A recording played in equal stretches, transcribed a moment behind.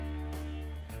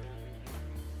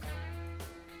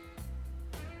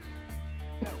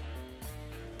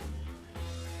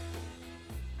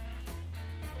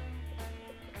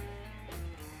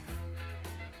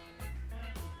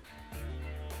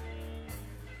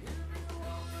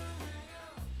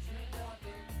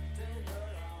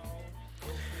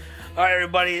All right,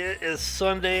 everybody, it is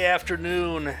Sunday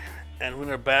afternoon, and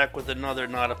we're back with another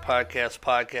Not a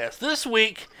Podcast. This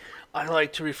week, I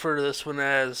like to refer to this one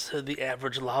as the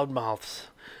average loudmouths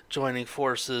joining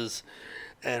forces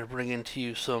and bringing to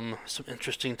you some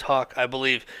interesting talk, I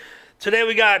believe. Today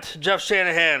we got Jeff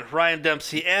Shanahan, Ryan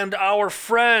Dempsey, and our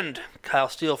friend Kyle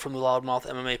Steele from the LoudMouth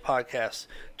MMA podcast.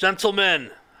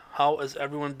 Gentlemen, how is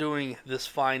everyone doing this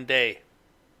fine day?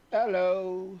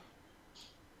 Hello.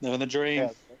 Living the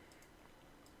dream.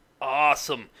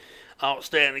 Awesome.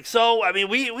 Outstanding. So, I mean,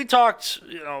 we talked,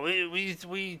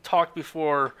 we talked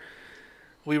before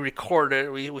we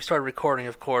recorded. We started recording,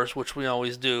 of course, which we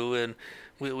always do, and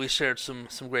we shared some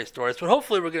great stories. But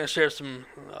hopefully we're going to share some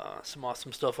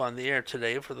awesome stuff on the air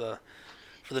today for the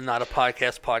Not a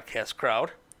Podcast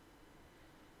crowd.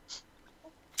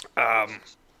 I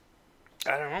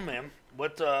don't know, man.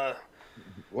 What's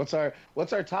our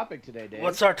topic today, Dave?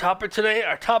 What's our topic today?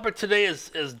 Our topic today is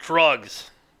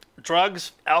drugs.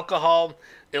 Drugs, alcohol,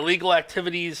 illegal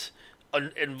activities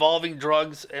involving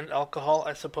drugs and alcohol,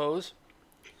 I suppose.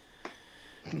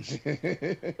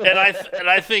 and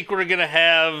I think we're gonna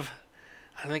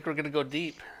go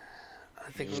deep.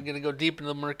 I think we're gonna go deep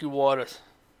into the murky waters.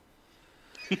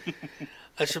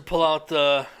 I should pull out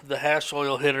the hash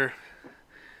oil hitter.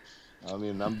 I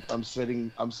mean, I'm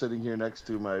sitting here next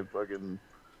to my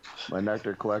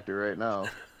nectar collector right now.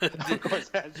 Of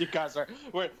course, as you guys are,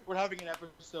 we're having an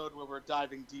episode where we're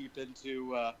diving deep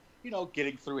into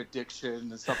getting through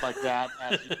addiction and stuff like that.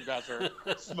 As you guys are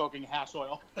smoking hash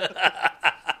oil,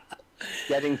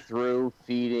 getting through,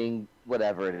 feeding,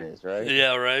 whatever it is, right?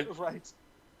 Yeah, right. Right.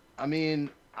 I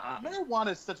mean,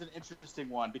 marijuana is such an interesting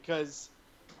one because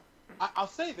I'll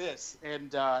say this,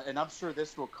 and I'm sure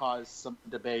this will cause some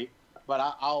debate,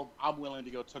 but I'm willing to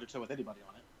go toe to toe with anybody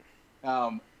on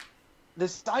it.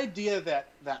 This idea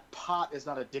that pot is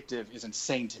not addictive is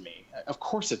insane to me. Of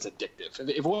course it's addictive. If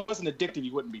it wasn't addictive,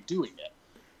 you wouldn't be doing it.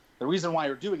 The reason why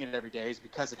you're doing it every day is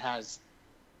because it has,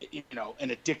 an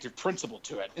addictive principle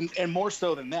to it. And more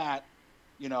so than that,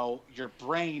 your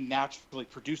brain naturally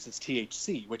produces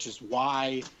THC, which is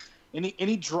why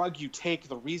any drug you take,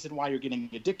 the reason why you're getting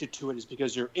addicted to it is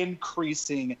because you're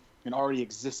increasing an already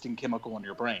existing chemical in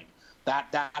your brain.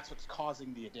 That's what's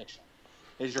causing the addiction,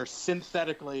 is you're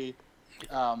synthetically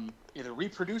either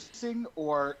reproducing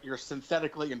or you're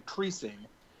synthetically increasing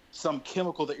some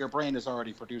chemical that your brain is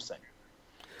already producing.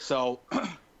 So,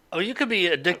 you could be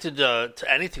addicted to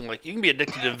anything. Like you can be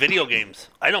addicted to video games.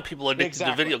 I know people addicted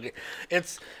to video games.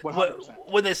 It's 100%.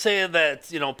 When they say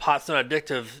that pot's not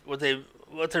addictive. What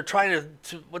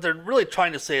they're really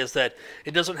trying to say is that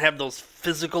it doesn't have those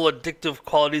physical addictive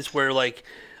qualities where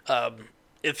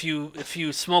if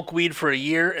you smoke weed for a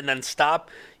year and then stop,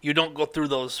 you don't go through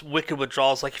those wicked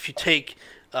withdrawals. Like if you take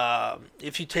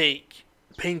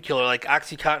painkiller like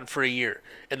OxyContin for a year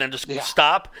and then just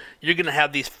stop, you're gonna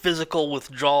have these physical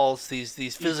withdrawals,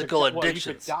 these physical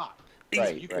addictions.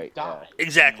 You could die.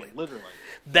 Exactly. Literally.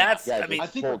 That's I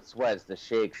think cold sweats, the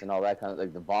shakes, and all that kind of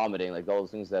like the vomiting, like all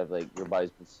those things that like your body's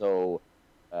been so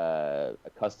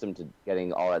accustomed to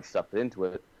getting all that stuff into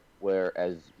it.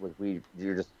 Whereas with weed,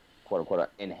 you're just quote unquote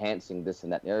enhancing this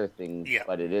and that and the other thing,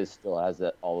 but it still has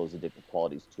all those addictive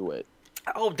qualities to it.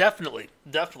 Oh, definitely.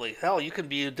 Hell, you can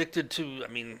be addicted to.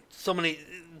 I mean, so many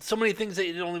things that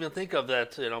you don't even think of.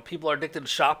 That people are addicted to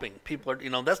shopping. People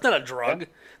are, that's not a drug.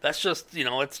 That's just,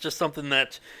 it's just something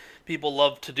that people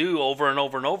love to do over and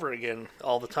over and over again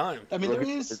all the time. I mean, look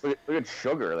at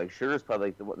sugar. Like sugar is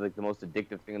probably the most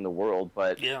addictive thing in the world.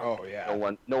 But no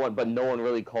one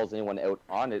really calls anyone out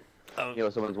on it.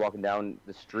 Someone's walking down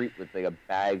the street with like a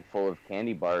bag full of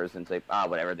candy bars and say,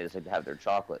 whatever, they just like to have their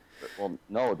chocolate. But, well,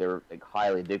 no, they're like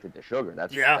highly addicted to sugar.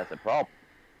 That's a problem.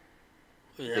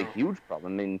 It's a huge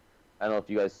problem. I mean, I don't know if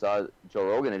you guys saw Joe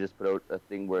Rogan had just put out a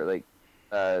thing where like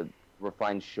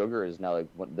refined sugar is now like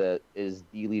is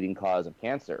the leading cause of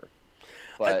cancer,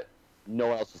 but no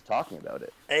one else is talking about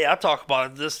it. Hey, I'll talk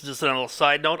about it. This is just a little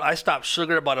side note. I stopped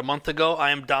sugar about a month ago. I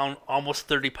am down almost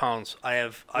 30 pounds.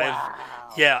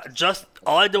 Just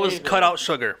all I did was cut out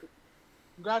sugar.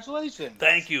 Congratulations.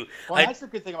 Thank you. Well, that's the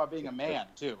good thing about being a man,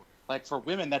 too. Like, for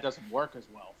women, that doesn't work as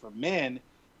well. For men,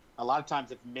 a lot of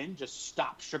times if men just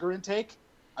stop sugar intake,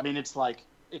 I mean, it's like,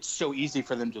 it's so easy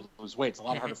for them to lose weight. It's a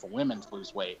lot harder for women to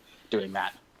lose weight doing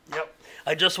that. Yep.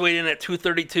 I just weighed in at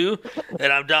 232,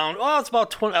 and I'm down, it's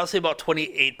about 20, I'll say about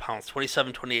 28 pounds,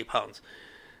 27, 28 pounds.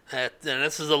 And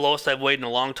this is the lowest I've weighed in a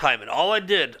long time. And all I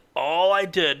did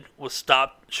was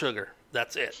stop sugar.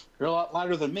 That's it. You're a lot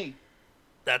lighter than me.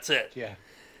 That's it. Yeah,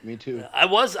 me too. I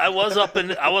was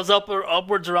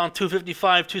upwards around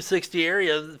 255, 260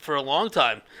 area for a long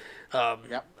time.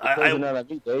 Yep. I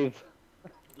Dave.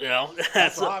 You know,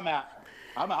 that's where I'm at.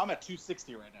 I'm at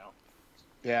 260 right now.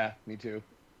 Yeah, me too.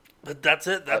 But that's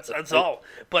it. That's all.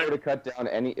 But if I were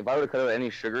to cut down any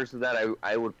sugars to that,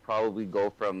 I would probably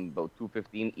go from about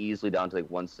 215 easily down to like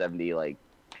 170, like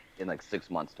in like 6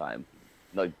 months time,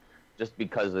 like just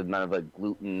because of the amount of like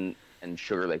gluten and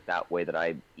sugar like that way that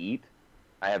I eat.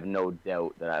 I have no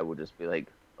doubt that I would just be like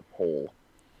a pole.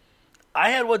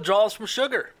 I had withdrawals from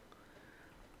sugar.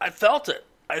 I felt it.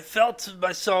 I felt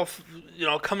myself,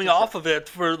 coming off of it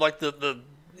for like the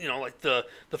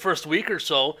first week or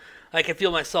so. I can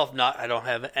feel myself I don't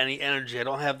have any energy. I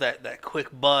don't have that quick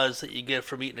buzz that you get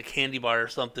from eating a candy bar or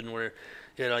something where,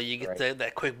 you get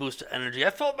that quick boost of energy. I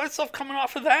felt myself coming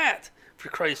off of that, for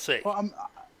Christ's sake. Well,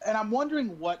 I'm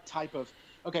wondering what type of...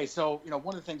 Okay, so,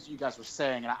 one of the things you guys were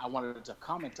saying, and I wanted to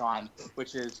comment on,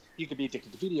 which is you could be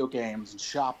addicted to video games and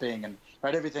shopping, and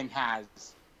everything has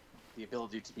the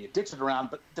ability to be addicted around.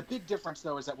 But the big difference,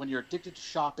 though, is that when you're addicted to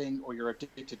shopping or you're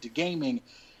addicted to gaming,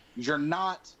 you're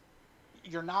not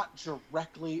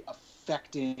directly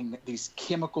affecting these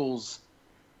chemicals.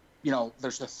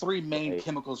 There's the three main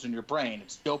chemicals in your brain.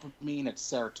 It's dopamine, it's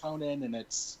serotonin, and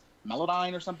it's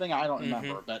melatonin or something. I don't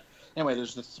remember. But anyway,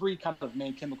 there's the three kind of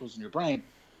main chemicals in your brain.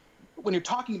 When you're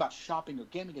talking about shopping or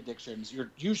gaming addictions,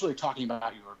 you're usually talking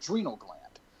about your adrenal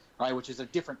gland, right, which is a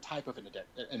different type of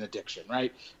an addiction,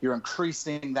 right? You're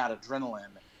increasing that adrenaline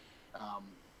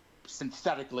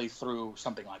synthetically through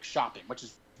something like shopping, which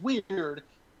is weird.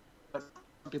 But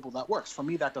for people that works. For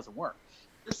me, that doesn't work.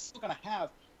 You're still going to have,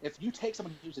 if you take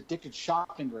someone who's addicted to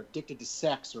shopping or addicted to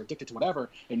sex or addicted to whatever,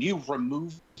 and you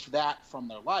remove that from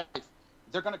their life,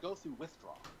 they're going to go through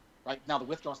withdrawal, right? Now, the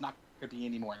withdrawal is not going to be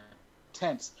any more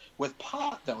intense. With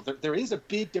pot, though, there is a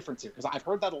big difference here, because I've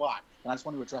heard that a lot, and I just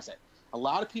want to address it. A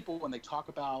lot of people, when they talk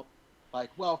about, like,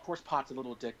 well, of course, pot's a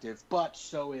little addictive, but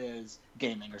so is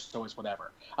gaming or so is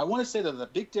whatever. I want to say that the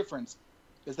big difference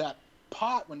is that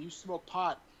pot, when you smoke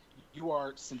pot, you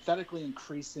are synthetically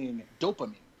increasing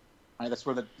dopamine, right? That's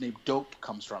where the name dope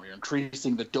comes from. You're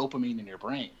increasing the dopamine in your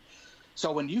brain.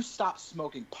 So when you stop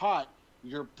smoking pot,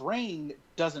 your brain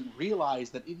doesn't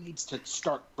realize that it needs to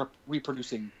start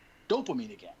reproducing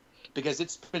dopamine again, because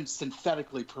it's been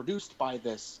synthetically produced by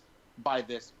this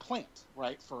plant,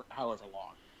 right, for however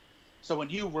long. So when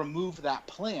you remove that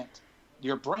plant,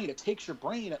 it takes your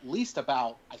brain at least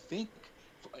about, I think,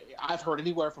 I've heard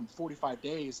anywhere from 45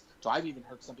 days to I've even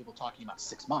heard some people talking about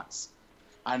 6 months.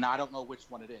 And I don't know which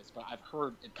one it is, but I've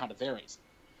heard it kind of varies,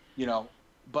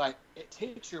 but it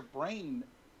takes your brain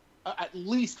at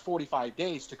least 45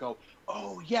 days to go,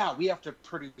 oh yeah, we have to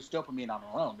produce dopamine on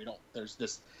our own. There's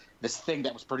this thing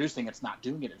that was producing, it's not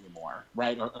doing it anymore,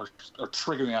 right? Or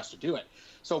triggering us to do it.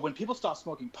 So when people stop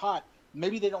smoking pot,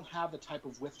 maybe they don't have the type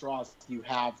of withdrawals you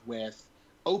have with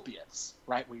opiates,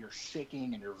 right, where you're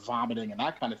shaking and you're vomiting and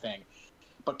that kind of thing.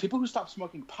 But people who stop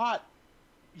smoking pot,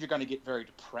 you're going to get very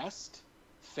depressed.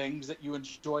 Things that you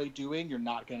enjoy doing, you're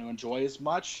not going to enjoy as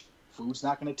much. Food's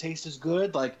not going to taste as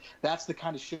good. Like, that's the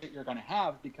kind of shit you're going to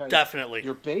have, because definitely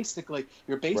you're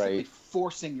basically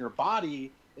forcing your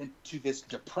body into this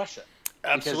depression.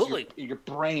 Absolutely, your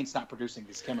brain's not producing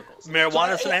these chemicals.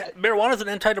 Marijuana's an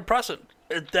antidepressant.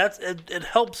 It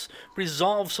helps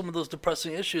resolve some of those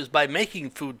depressing issues by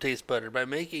making food taste better, by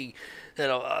making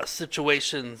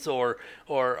situations or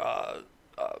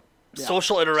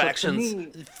social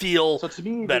interactions feel better. So to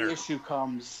me,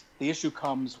 the issue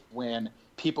comes when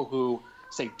people who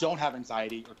say don't have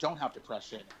anxiety or don't have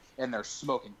depression and they're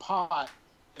smoking pot,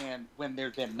 and when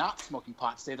they're then not smoking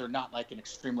pot, say they're not like an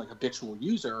extremely habitual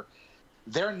user,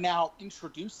 they're now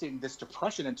introducing this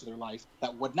depression into their life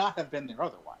that would not have been there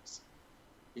otherwise.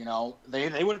 They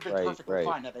would have been perfectly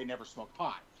fine had they never smoked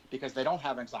pot, because they don't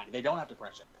have anxiety, they don't have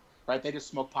depression, right? They just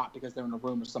smoke pot because they're in a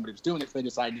room where somebody was doing it, so they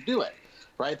decided to do it,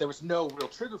 right? There was no real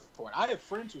trigger for it. I have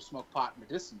friends who smoke pot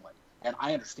medicinally, and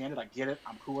I understand it, I get it,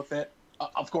 I'm cool with it.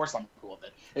 Of course I'm cool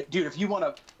with it. Dude, if you want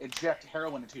to inject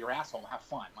heroin into your asshole, have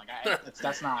fun. Like,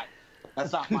 that's not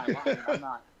my line.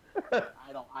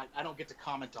 I don't get to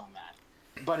comment on that.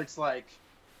 But it's like,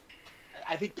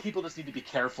 I think people just need to be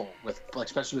careful with, like,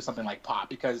 especially with something like pot,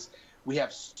 because we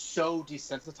have so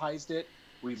desensitized it.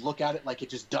 We look at it like it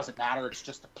just doesn't matter. It's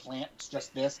just a plant. It's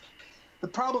just this. The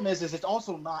problem is it's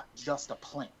also not just a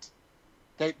plant.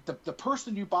 The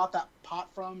person you bought that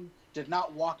pot from did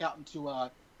not walk out into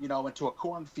a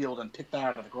cornfield and pick that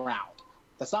out of the ground.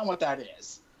 That's not what that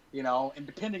is. And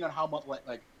depending on how much,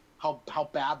 like how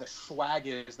bad the swag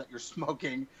is that you're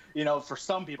smoking, for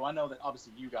some people, I know that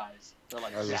obviously you guys are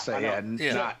like, I was gonna say,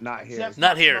 not here.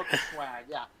 Not here. Swag,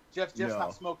 yeah. Jeff's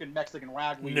not smoking Mexican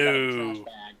ragweed out of a trash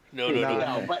bag.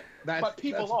 No. But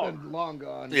people that's are. been long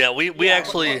gone. Yeah, we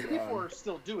actually. People are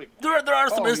still doing that. There are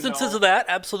some instances of that,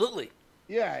 absolutely.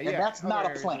 Yeah. And that's not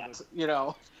a plant,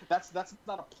 That's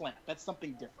not a plant. That's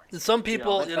something different. Some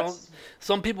people,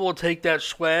 some people will take that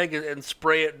swag and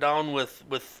spray it down with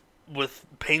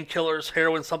painkillers,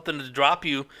 heroin, something to drop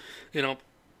you,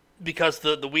 because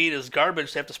the weed is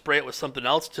garbage. They have to spray it with something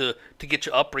else to get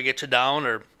you up or get you down,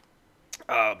 or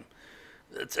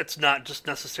it's not just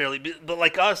necessarily. But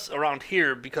like us around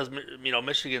here, because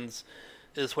Michigan's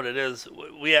is what it is.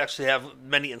 We actually have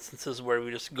many instances where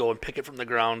we just go and pick it from the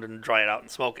ground and dry it out and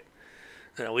smoke it.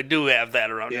 We do have that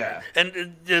around here,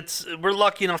 and we're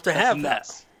lucky enough to have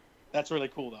that. That's really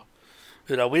cool, though.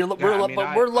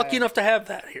 We're lucky enough to have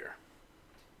that here.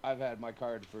 I've had my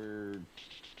card for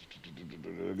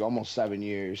almost 7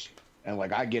 years, and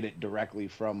I get it directly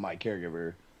from my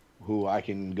caregiver, who I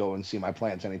can go and see my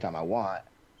plants anytime I want,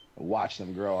 watch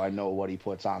them grow. I know what he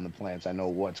puts on the plants. I know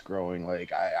what's growing.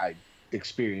 I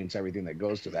experience everything that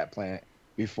goes to that plant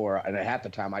before, and at the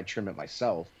time I trim it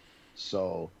myself.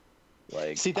 So,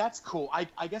 see, that's cool. I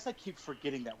guess I keep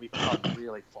forgetting that we've come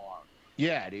really far.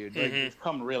 Yeah, dude. We've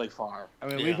come really far. I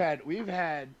mean, we've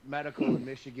had medical in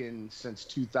Michigan since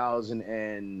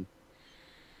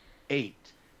 2008,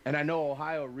 and I know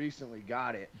Ohio recently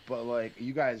got it, but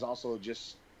you guys also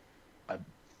just, I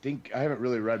think I haven't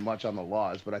really read much on the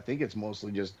laws, but I think it's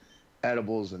mostly just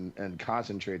edibles and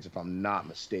concentrates, if I'm not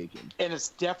mistaken. And it's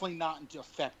definitely not into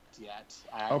effect yet.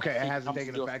 Okay, it hasn't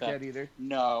taken effect yet either?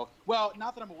 No. Well,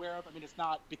 not that I'm aware of. I mean, it's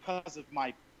not because of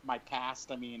my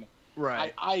past. I mean,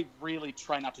 right. I really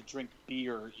try not to drink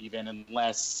beer even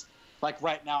unless,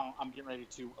 right now, I'm getting ready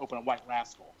to open a White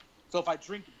Rascal. So if I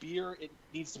drink beer, it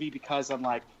needs to be because I'm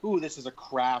ooh, this is a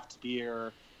craft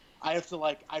beer. I have to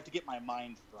get my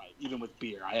mind right, even with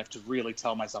beer. I have to really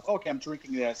tell myself, okay, I'm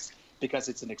drinking this because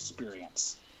it's an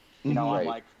experience.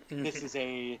 Right. I'm this is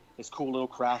this cool little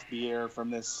craft beer from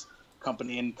this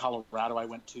company in Colorado I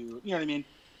went to. You know what I mean?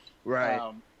 Right.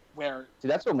 See,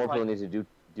 that's what more people need to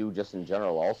do just in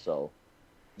general also.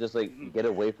 Just get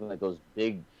away from those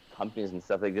big companies and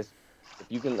stuff. Just if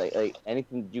you can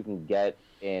anything you can get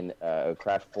in a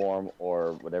craft form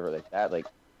or whatever like that,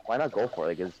 why not go for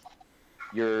it? Because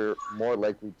you're more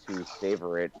likely to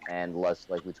savor it and less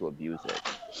likely to abuse it.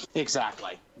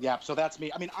 Exactly. Yeah. So that's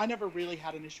me. I mean, I never really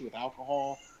had an issue with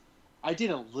alcohol. I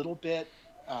did a little bit,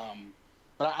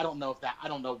 but I don't know I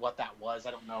don't know what that was.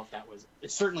 I don't know if that was.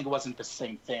 It certainly wasn't the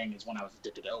same thing as when I was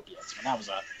addicted to opiates. I mean, that was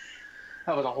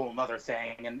a whole other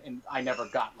thing, and I never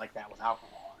got like that with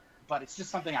alcohol. But it's just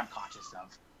something I'm conscious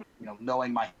of.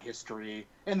 Knowing my history,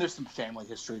 and there's some family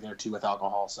history there too with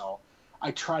alcohol. So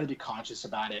I try to be conscious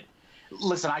about it.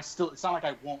 Listen, it's not like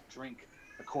I won't drink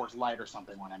a Coors Light or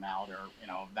something when I'm out, or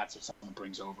that's if someone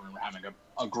brings over and we're having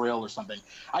a grill or something.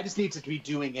 I just need to be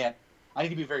doing it. I need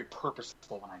to be very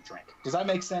purposeful when I drink. Does that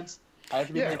make sense? I have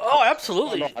to be very purposeful. Oh,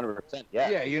 absolutely. 100%. Yeah.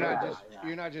 Yeah, you're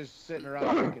not just sitting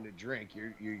around drinking to drink.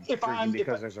 You're drinking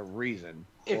because there's a reason.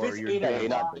 Or you're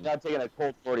not taking a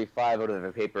Colt 45 out of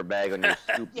a paper bag on your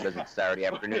stoop because it's Saturday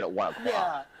afternoon at 1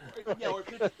 o'clock. Yeah. Or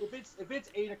if it's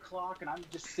 8 o'clock and I'm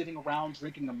just sitting around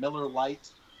drinking a Miller Lite,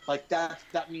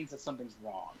 that means that something's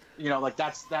wrong.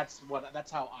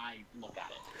 That's how I look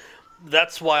at it.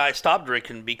 That's why I stopped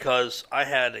drinking, because I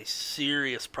had a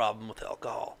serious problem with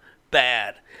alcohol.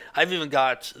 Bad. I've even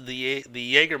got the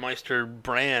Jägermeister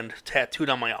brand tattooed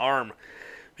on my arm,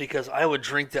 because I would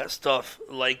drink that stuff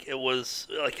like it was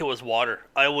water.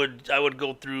 I would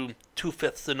go through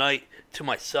 2/5 the night to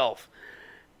myself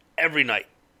every night.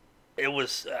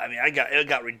 It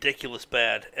got ridiculous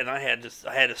bad, and I had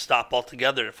to stop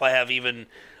altogether. If I have even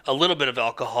a little bit of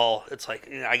alcohol, it's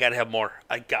I gotta have more.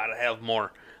 I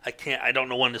don't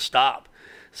know when to stop.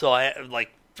 So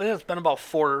it's been about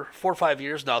 4 or 5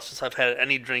 years now since I've had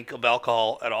any drink of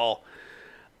alcohol at all.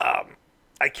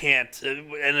 I can't,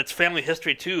 and it's family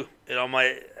history too.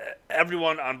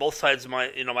 Everyone on both sides of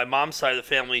my mom's side of the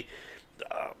family.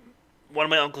 One of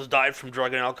my uncles died from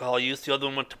drug and alcohol use. The other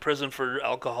one went to prison for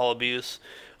alcohol abuse.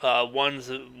 One's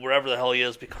wherever the hell he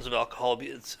is because of alcohol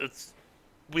abuse.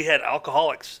 We had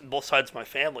alcoholics on both sides of my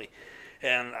family,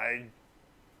 and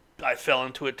I fell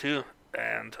into it too.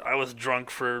 And I was drunk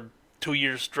for 2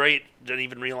 years straight. Didn't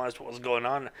even realize what was going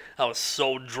on. I was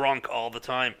so drunk all the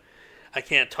time. I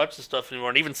can't touch the stuff anymore,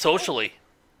 and even socially,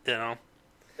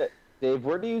 Dave,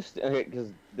 where do you? Because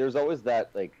there's always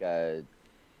that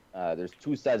there's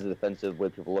two sides of the fence of the way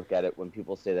people look at it when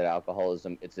people say that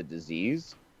alcoholism, it's a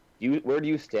disease. Where do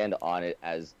you stand on it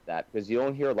as that? Because you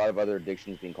don't hear a lot of other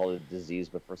addictions being called a disease,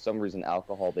 but for some reason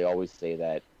alcohol, they always say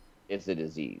that it's a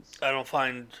disease. I don't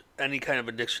find any kind of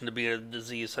addiction to be a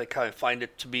disease. I kind of find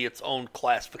it to be its own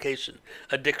classification.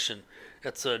 Addiction.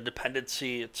 It's a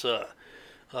dependency. It's a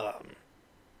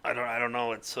I don't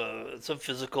know. It's a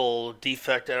physical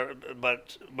defect,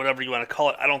 but whatever you want to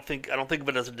call it, I don't think of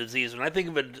it as a disease. When I think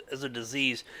of it as a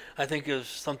disease, I think of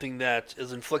something that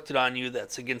is inflicted on you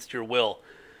that's against your will,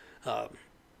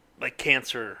 like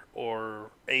cancer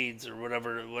or AIDS or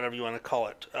whatever you want to call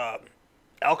it.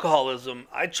 Alcoholism.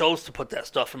 I chose to put that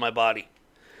stuff in my body.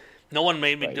 No one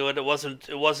made me do it. It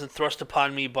wasn't thrust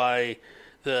upon me by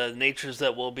the natures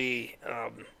that will be.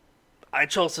 I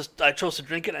chose to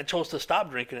drink it. And I chose to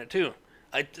stop drinking it too.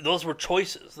 Those were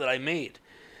choices that I made,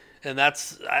 and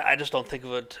I just don't think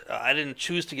of it. I didn't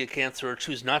choose to get cancer or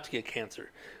choose not to get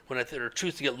cancer or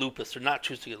choose to get lupus or not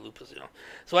choose to get lupus.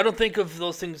 So I don't think of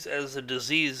those things as a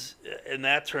disease in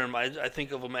that term. I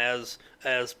think of them as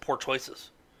poor choices,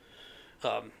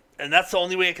 and that's the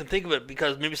only way I can think of it,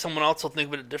 because maybe someone else will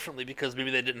think of it differently because maybe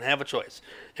they didn't have a choice.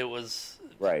 It was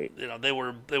right. They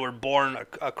were born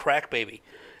a crack baby.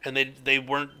 And they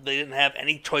didn't have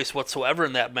any choice whatsoever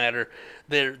in that matter.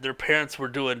 Their parents were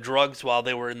doing drugs while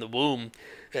they were in the womb,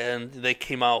 and they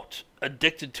came out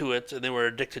addicted to it, and they were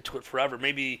addicted to it forever.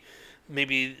 Maybe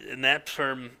in that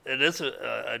term it is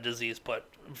a disease, but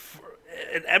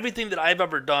in everything that I've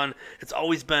ever done, it's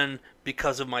always been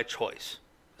because of my choice.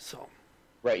 So.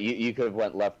 Right, you could have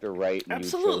went left or right, and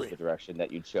Absolutely. You chose the direction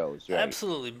that you chose. Right?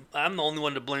 Absolutely, I'm the only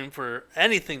one to blame for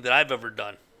anything that I've ever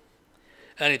done.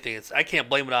 Anything. I can't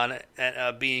blame it on it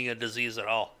being a disease at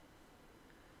all.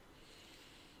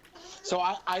 So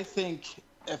I think,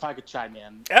 if I could chime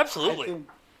in. Absolutely.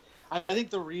 I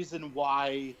think the reason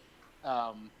why,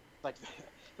 the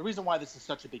reason why this is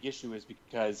such a big issue is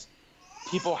because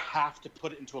people have to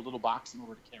put it into a little box in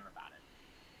order to care about it.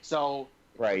 So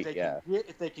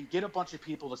if they can get a bunch of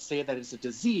people to say that it's a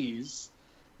disease,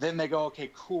 then they go, okay,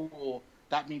 cool.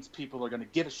 That means people are going to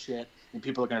give a shit, and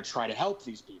people are going to try to help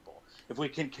these people. If we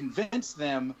can convince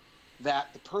them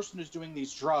that the person who's doing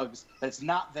these drugs, that it's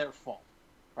not their fault,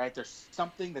 right? There's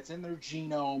something that's in their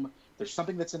genome, there's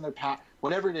something that's in their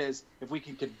whatever it is. If we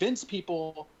can convince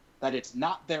people that it's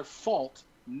not their fault,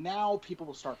 now people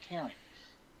will start caring.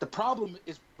 The problem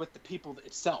is with the people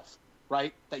itself,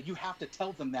 right? That you have to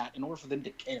tell them that in order for them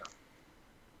to care.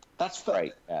 That's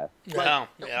right. Yeah.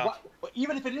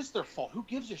 Even if it is their fault, who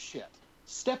gives a shit?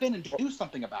 Step in and do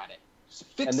something about it.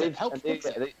 Fix it. Help fix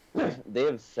it. They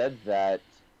have said that,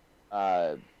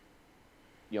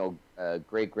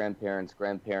 great grandparents,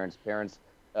 grandparents, parents,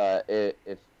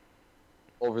 if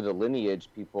over the lineage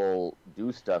people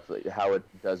do stuff, how it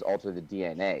does alter the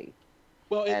DNA.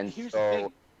 Well, and here's the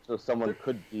thing. So someone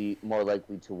could be more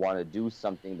likely to want to do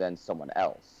something than someone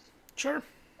else. Sure.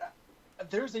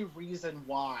 There's a reason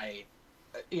why,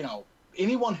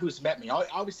 anyone who's met me,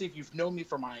 obviously if you've known me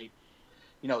for my,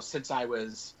 since I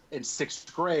was in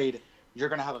 6th grade, you're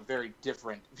going to have a very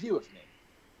different view of me,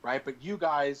 right? But you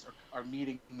guys are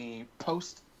meeting me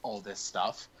post all this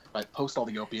stuff, right? Post all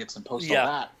the opiates and post all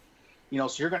that.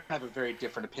 So you're going to have a very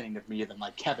different opinion of me than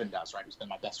like Kevin does, right? Who's been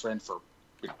my best friend for,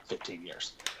 15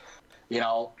 years.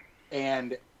 But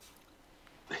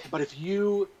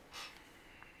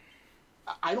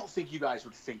I don't think you guys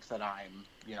would think that I'm,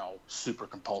 super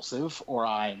compulsive or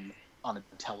I'm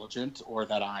unintelligent or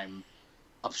that I'm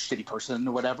a shitty person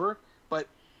or whatever. But,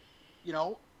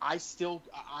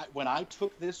 when I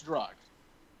took this drug,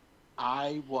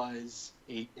 I was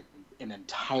an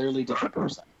entirely different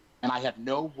person. And I had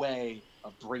no way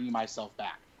of bringing myself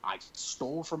back. I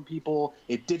stole from people.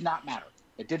 It did not matter.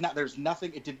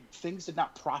 Things did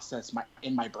not process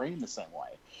in my brain the same way.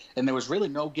 And there was really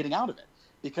no getting out of it,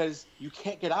 because you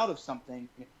can't get out of something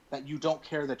that you don't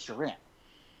care that you're in.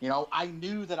 I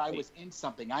knew that I was in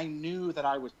something. I knew that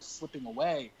I was slipping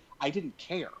away. I didn't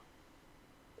care.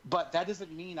 But that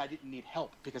doesn't mean I didn't need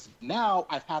help, because now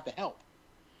I've had the help.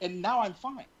 And now I'm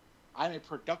fine. I'm a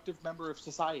productive member of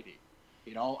society.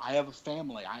 I have a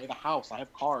family. I have a house. I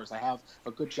have cars. I have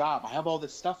a good job. I have all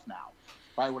this stuff now.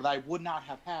 Right, what I would not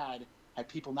have had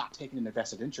people not taken an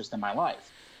invested interest in my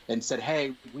life and said,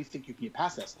 hey, we think you can get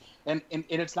past this. And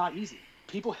it's not easy.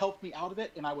 People helped me out of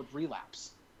it, and I would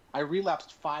relapse. I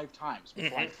relapsed 5 times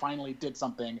before I finally did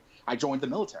something. I joined the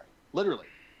military, literally.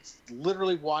 It's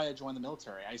literally why I joined the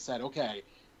military. I said, okay,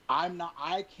 I've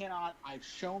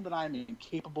shown that I'm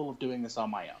incapable of doing this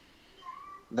on my own.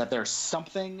 That there's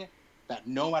something that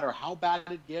no matter how bad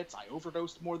it gets, I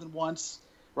overdosed more than once.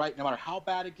 Right, no matter how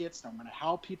bad it gets, no matter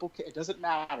how people, it doesn't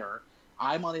matter.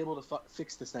 I'm unable to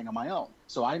fix this thing on my own.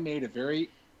 So I made a very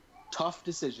tough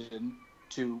decision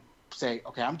to say,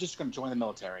 okay, I'm just going to join the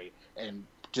military and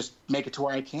just make it to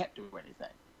where I can't do anything.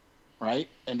 right?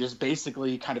 And just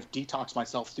basically kind of detox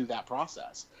myself through that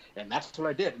process. And that's what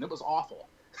I did, and it was awful.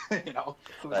 You know,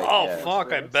 it was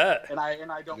fuck, I bet. And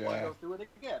I don't want to go through it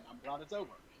again. I'm glad it's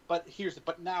over. But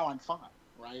now I'm fine,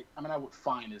 right? I mean,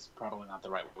 fine is probably not the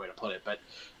right way to put it, but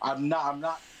I'm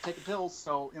not taking pills,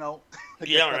 so, you know,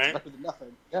 yeah, that's right. better than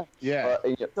nothing. Yeah.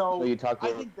 So you talk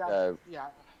about, I think that,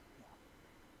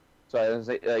 So I was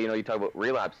gonna say, you talk about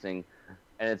relapsing,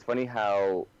 and it's funny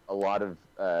how a lot of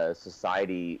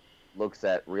society looks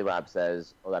at relapse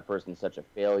as, oh, that person's such a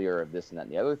failure of this and that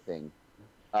and the other thing.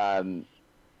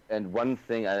 And one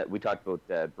thing we talked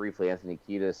about briefly, Anthony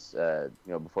Kiedis,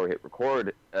 before we hit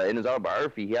record, in his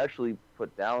autobiography, he actually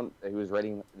put down, he was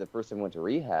writing the first time he went to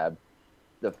rehab,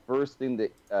 the first thing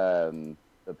that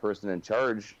the person in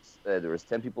charge, there was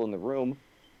 10 people in the room,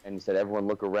 and he said, everyone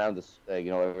look around,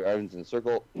 everyone's in a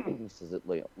circle. He says,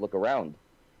 look around.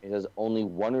 He says, only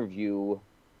one of you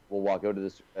will walk out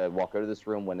of this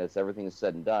room when everything is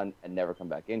said and done and never come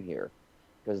back in here.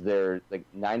 Because they're like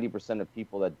 90% of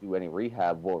people that do any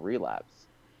rehab will relapse,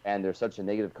 and there's such a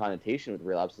negative connotation with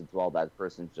relapse as well. That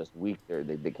person's just weak;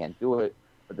 they can't do it.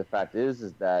 But the fact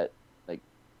is that like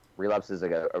relapse is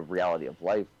like a reality of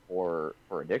life for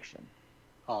addiction.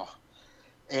 Oh,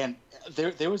 and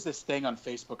there was this thing on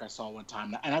Facebook I saw one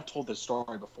time, and I've told this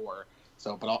story before,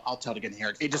 but I'll tell it again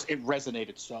here. It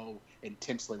resonated so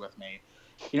intensely with me,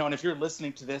 And if you're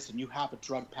listening to this and you have a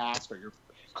drug past or you're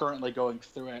currently going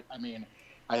through it, I mean,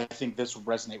 I think this will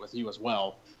resonate with you as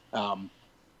well.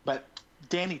 But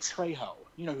Danny Trejo,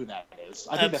 you know who that is.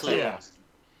 I think Absolutely. That's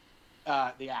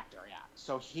the actor, yeah.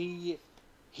 So he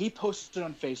posted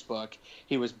on Facebook,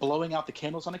 he was blowing out the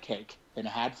candles on a cake, and it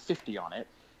had 50 on it.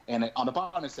 And on the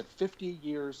bottom it said 50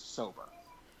 years sober.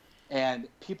 And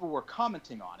people were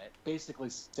commenting on it, basically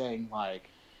saying like,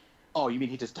 oh, you mean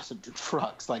he just doesn't do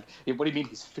drugs? Like, what do you mean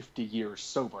he's 50 years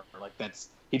sober? Like,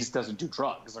 he just doesn't do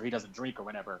drugs, or he doesn't drink, or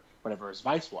whatever his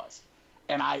vice was.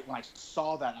 And when I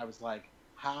saw that, I was like,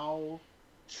 how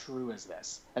true is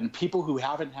this? And people who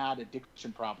haven't had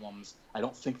addiction problems, I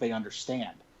don't think they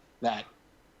understand that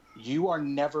you're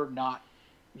never not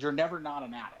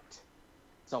an addict.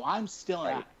 So I'm still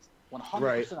an addict.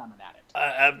 100% I'm an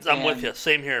addict. I'm with you.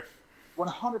 Same here.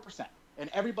 100%. And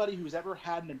everybody who's ever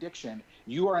had an addiction,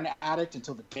 you are an addict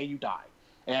until the day you die.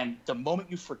 And the moment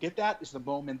you forget that is the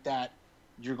moment that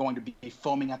you're going to be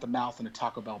foaming at the mouth in a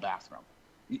Taco Bell bathroom.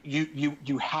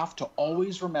 You have to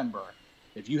always remember,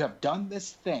 if you have done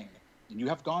this thing and you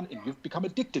have gone and you've become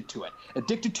addicted to it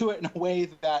in a way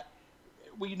that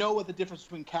we know what the difference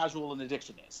between casual and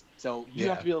addiction is. So you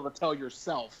have to be able to tell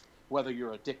yourself whether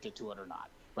you're addicted to it or not,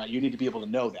 right? You need to be able to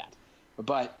know that.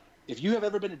 But if you have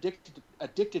ever been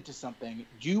addicted to something,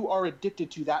 you are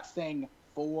addicted to that thing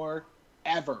forever.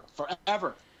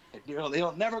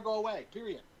 It'll never go away.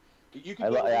 Period. You can I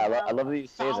love that you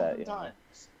say that.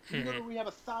 Times. You go to rehab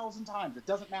 1,000 times. It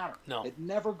doesn't matter. No. It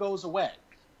never goes away.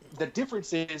 The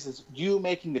difference is you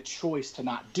making the choice to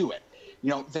not do it.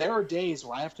 There are days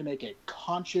where I have to make a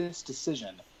conscious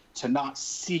decision to not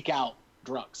seek out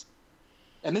drugs.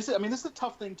 And this is a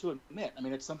tough thing to admit. I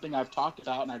mean, it's something I've talked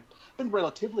about and I've been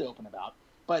relatively open about.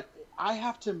 But I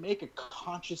have to make a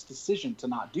conscious decision to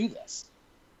not do this,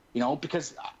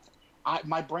 because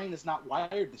my brain is not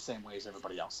wired the same way as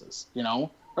everybody else's,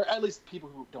 or at least people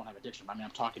who don't have addiction. I mean,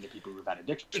 I'm talking to people who've had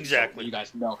addiction. Exactly. So you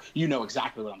guys know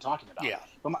exactly what I'm talking about. Yeah.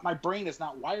 But my brain is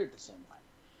not wired the same way.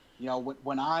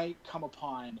 When I come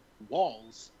upon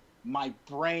walls, my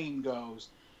brain goes,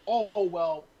 oh,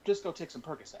 well, just go take some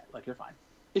Percocet. Like, you're fine.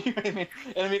 You know what I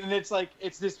mean? And it's like,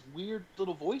 it's this weird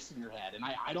little voice in your head. And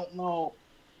I don't know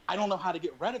how to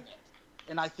get rid of it.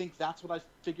 And I think that's what I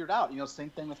figured out. Same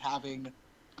thing with having,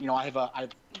 I've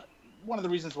one of the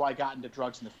reasons why I got into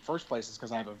drugs in the first place is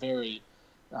because I have a very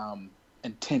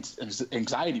intense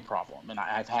anxiety problem. And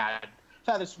I've had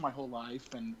this for my whole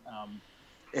life. And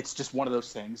it's just one of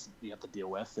those things you have to deal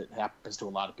with. It happens to a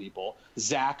lot of people.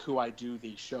 Zach, who I do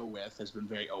the show with, has been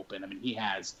very open. I mean, he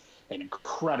has an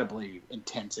incredibly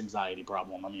intense anxiety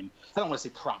problem. I mean, I don't want to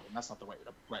say problem. That's not the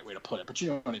right way to put it. But you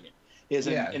know what I mean. He has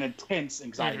an intense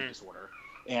anxiety disorder.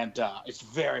 And it's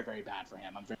very, very bad for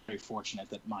him. I'm very, very fortunate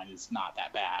that mine is not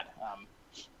that bad.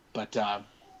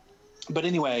 But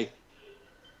anyway,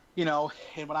 and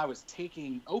when I was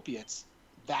taking opiates,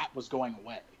 that was going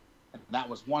away. And that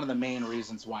was one of the main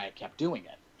reasons why I kept doing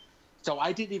it. So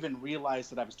I didn't even realize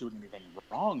that I was doing anything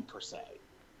wrong, per se,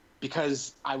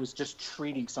 because I was just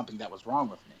treating something that was wrong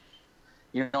with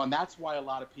me. And that's why a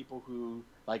lot of people who,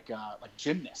 like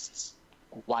gymnasts,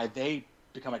 why they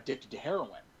become addicted to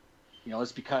heroin,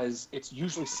 is because it's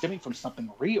usually stemming from something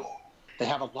real. They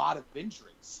have a lot of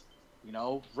injuries,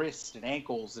 wrists and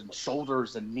ankles and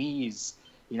shoulders and knees,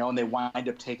 and they wind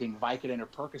up taking Vicodin or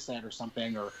Percocet or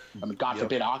something, or God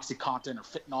forbid, OxyContin or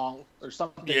fitnol or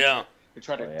something. Yeah. To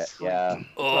try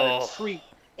to treat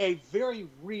a very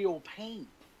real pain.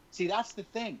 See, that's the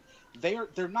thing.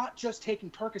 They're not just taking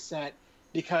Percocet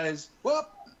because, well,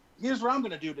 here's what I'm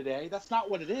going to do today. That's not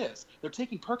what it is. They're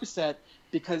taking Percocet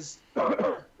because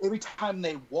every time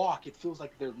they walk, it feels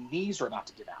like their knees are about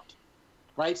to give out.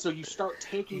 Right? So you start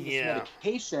taking this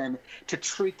medication to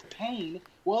treat the pain.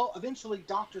 Well, eventually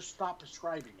doctors stop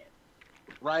prescribing it.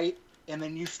 Right? And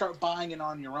then you start buying it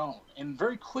on your own. And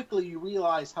very quickly you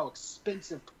realize how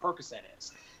expensive Percocet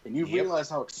is. And you realize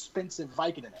how expensive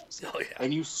Vicodin is. Oh, yeah.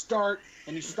 And you start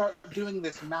doing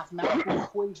this mathematical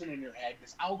equation in your head,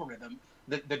 this algorithm,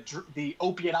 the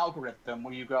opiate algorithm,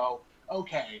 where you go,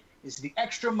 okay, is the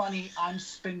extra money I'm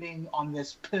spending on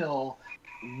this pill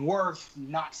worth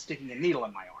not sticking a needle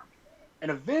in my arm? And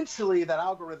eventually that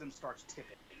algorithm starts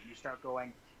tipping. And you start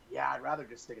going, yeah, I'd rather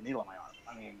just stick a needle in my arm.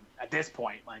 I mean, at this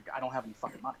point, like, I don't have any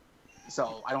fucking money.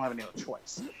 So I don't have any other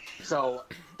choice. So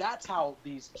that's how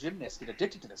these gymnasts get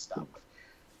addicted to this stuff.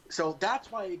 So that's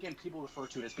why, again, people refer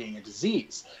to it as being a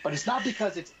disease. But it's not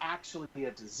because it's actually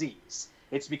a disease.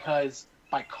 It's because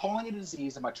by calling it a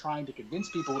disease and by trying to convince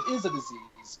people it is a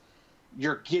disease,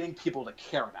 you're getting people to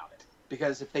care about it.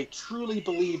 Because if they truly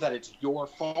believe that it's your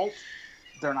fault,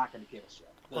 they're not going to give a shit.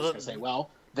 They're just going to say, well,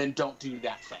 then don't do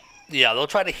that thing. Yeah, they'll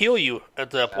try to heal you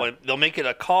at that point. They'll make it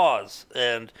a cause.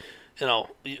 And,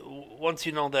 once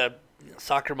you know that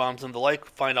soccer moms and the like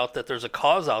find out that there's a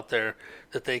cause out there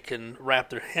that they can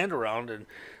wrap their hand around, and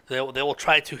they will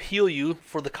try to heal you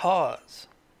for the cause.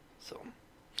 So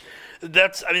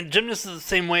gymnasts is the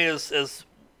same way as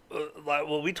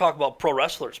when we talk about pro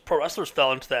wrestlers. Pro wrestlers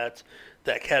fell into that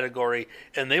category,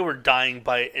 and they were dying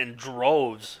in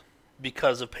droves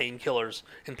because of painkillers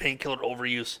and painkiller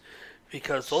overuse.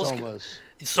 Because those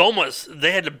Somas,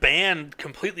 they had to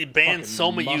completely ban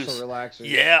Soma use. Relaxers.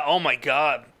 Yeah, oh my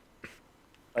God.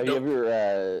 You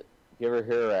ever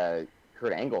hear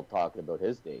Kurt Angle talking about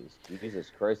his days? Jesus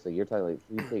Christ, like, you're talking like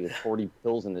he's taking 40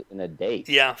 pills in a day.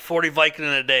 Yeah, 40 Vicodin in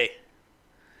a day.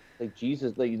 Like,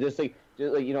 Jesus, like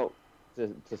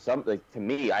to some, like, to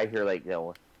me, I hear, like,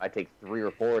 I take 3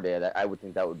 or 4 a day. I would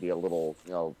think that would be a little,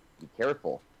 be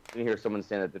careful. You hear someone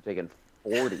saying that they're taking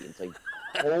 40. It's like,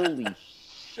 holy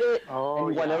shit!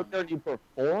 And you went out there and you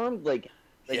performed. Like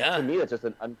to me, that's just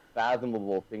an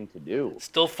unfathomable thing to do.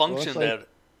 Still functioned.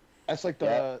 That's like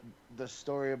the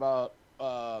story about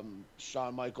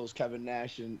Shawn Michaels, Kevin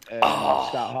Nash, and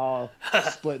Scott Hall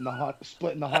splitting the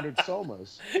 100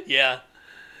 somas. Yeah.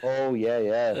 Oh yeah.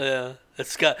 Yeah.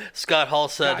 Scott Hall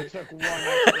said. I took one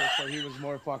extra, so he was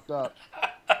more fucked up.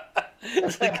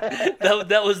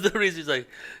 that was the reason. He's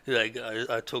like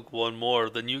I took one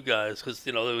more than you guys, because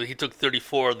he took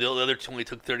 34, the other two only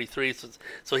took 33,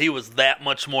 so he was that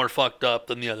much more fucked up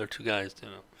than the other two guys.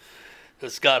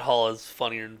 Because Scott Hall is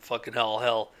funnier than fucking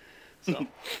hell. So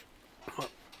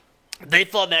they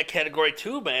fell in that category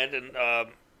too, man. And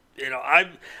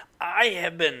I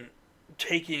have been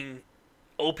taking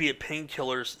opiate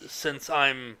painkillers since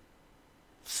I'm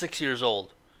 6 years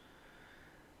old,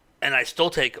 and I still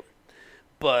take them.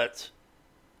 But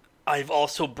I've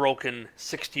also broken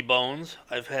 60 bones.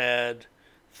 I've had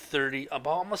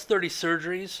almost 30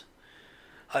 surgeries.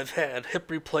 I've had hip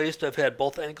replaced. I've had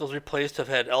both ankles replaced. I've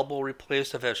had elbow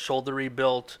replaced. I've had shoulder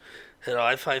rebuilt.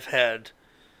 I've had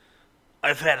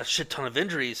a shit ton of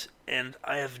injuries, and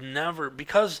I have never,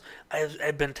 because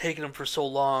I've been taking them for so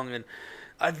long, and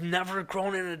I've never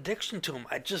grown an addiction to them.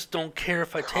 I just don't care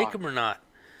if I take them or not.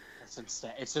 That's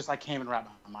insane. It's just I can't even wrap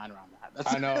my mind around that.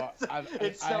 I know.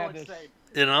 It's so insane.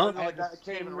 I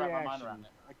can't even wrap my mind around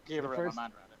it.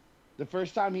 The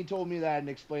first time he told me that and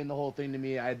explained the whole thing to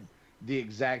me, I had the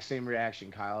exact same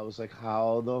reaction, Kyle. I was like,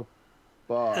 how the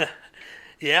fuck?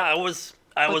 Yeah, I was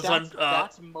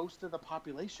that's most of the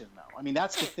population, though. I mean,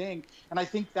 that's the thing. And I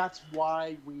think that's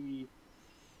why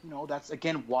that's,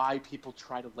 again, why people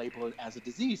try to label it as a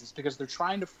disease. It's because they're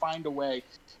trying to find a way,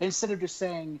 instead of just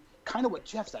saying, kind of what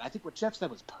Jeff said. I think what Jeff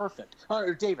said was perfect.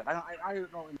 Or David, I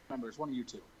don't remember. It's one of you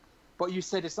two. But you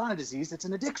said it's not a disease. It's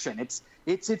an addiction. It's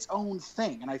its own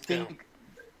thing. And I think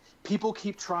people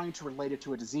keep trying to relate it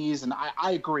to a disease. And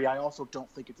I agree. I also don't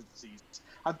think it's a disease.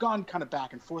 I've gone kind of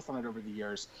back and forth on it over the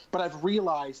years. But I've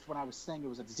realized when I was saying it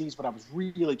was a disease, what I was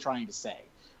really trying to say,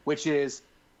 which is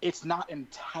it's not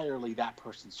entirely that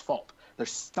person's fault.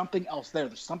 There's something else there.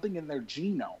 There's something in their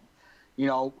genome.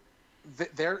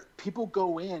 People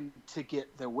go in to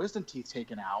get their wisdom teeth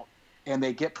taken out, and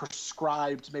they get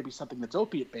prescribed maybe something that's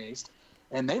opiate based,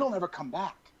 and they don't ever come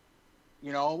back.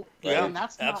 You know, yeah, and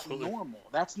that's absolutely. not normal.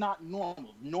 That's not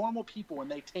normal. Normal people, when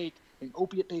they take an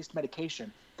opiate-based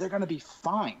medication, they're going to be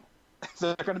fine.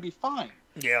 They're going to be fine.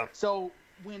 Yeah. So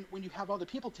when you have other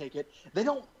people take it,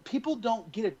 people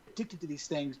don't get addicted to these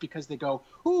things because they go,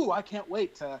 ooh, I can't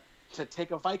wait to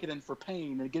take a Vicodin for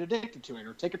pain and get addicted to it,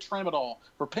 or take a tramadol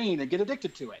for pain and get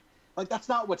addicted to it. Like, that's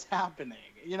not what's happening.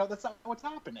 You know, that's not what's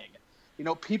happening. You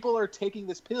know, people are taking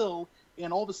this pill,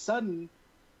 and all of a sudden,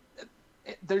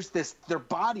 there's their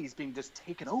body's being just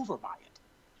taken over by it.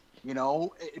 You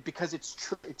know, because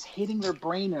it's hitting their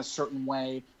brain in a certain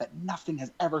way that nothing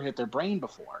has ever hit their brain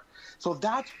before. So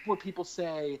that's where people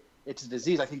say it's a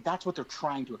disease. I think that's what they're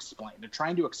trying to explain. They're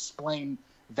trying to explain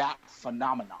that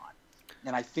phenomenon.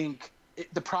 And I think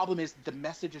the problem is the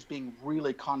message is being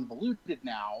really convoluted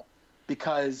now,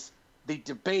 because the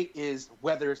debate is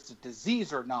whether it's a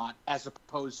disease or not, as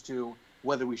opposed to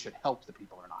whether we should help the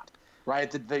people or not.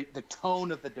 Right? The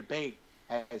tone of the debate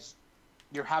has,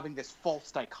 you're having this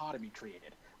false dichotomy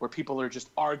created where people are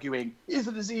just arguing, is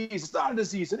it a disease? It's not a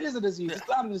disease. It is a disease. It's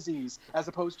not a disease. As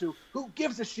opposed to, who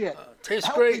gives a shit? Tastes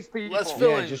Help great. these people. Less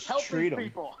filling. Yeah, just Help treat these them.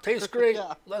 people. Tastes great.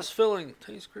 Yeah. Less filling.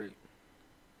 Tastes great.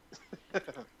 There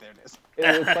it is.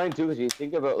 It's funny too, because you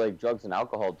think about like drugs and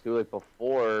alcohol too. Like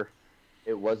before,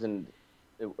 it wasn't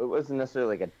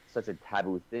necessarily like such a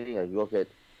taboo thing. Like you look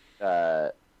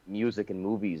at music and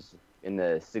movies in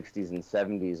the 60s and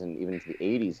 70s and even into the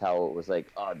 80s, how it was like,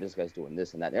 oh, this guy's doing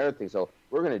this and that and everything, so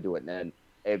we're going to do it. And then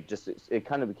it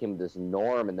kind of became this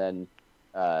norm, and then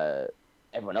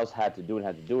everyone else had to do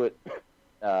it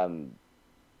to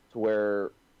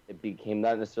where it became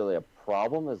not necessarily a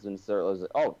problem, as necessarily as,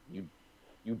 oh,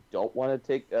 you don't want to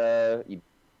take you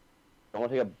don't want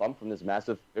to take a bump from this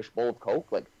massive fishbowl of Coke?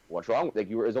 Like, what's wrong?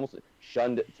 Like, it was almost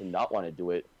shunned to not want to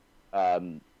do it,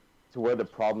 to where the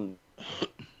problem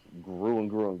grew and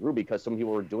grew and grew, because some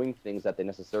people were doing things that they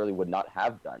necessarily would not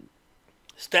have done.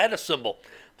 Status symbol.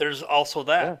 There's also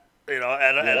that. Yeah. You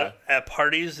know, at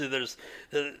parties, there's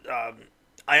I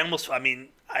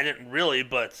didn't really,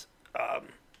 but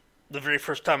the very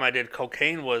first time I did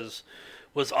cocaine was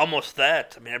almost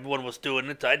that. I mean, everyone was doing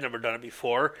it. I'd never done it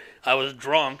before. I was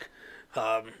drunk,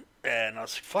 and I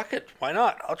was like, fuck it, why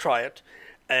not? I'll try it.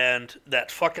 And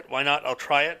that fuck it, why not? I'll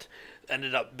try it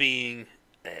ended up being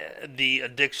the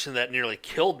addiction that nearly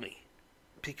killed me,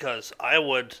 because I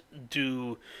would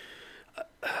do.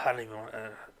 I don't even.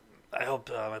 I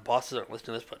hope my bosses aren't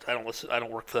listening to this, but I don't listen. I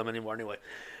don't work for them anymore anyway.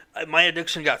 My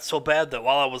addiction got so bad that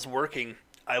while I was working,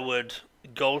 I would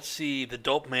go see the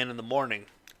dope man in the morning,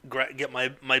 get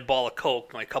my ball of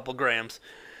coke, my couple grams,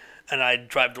 and I'd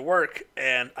drive to work,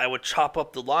 and I would chop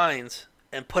up the lines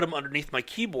and put them underneath my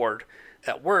keyboard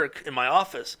at work in my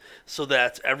office, so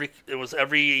that every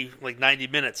like 90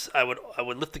 minutes I would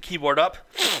lift the keyboard up,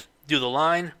 do the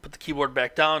line, put the keyboard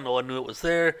back down. No one knew it was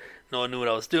there. No one knew what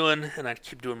I was doing, and I'd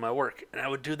keep doing my work. And I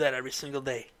would do that every single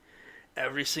day.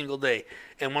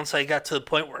 And once I got to the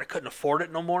point where I couldn't afford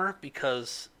it no more,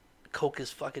 because coke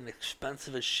is fucking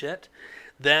expensive as shit,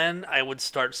 then I would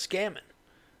start scamming.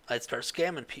 I'd start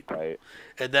scamming people. Right.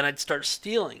 And then I'd start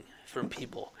stealing from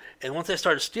people. And once I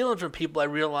started stealing from people, I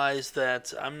realized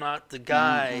that I'm not the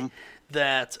guy,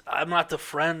 that I'm not the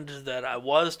friend that I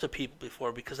was to people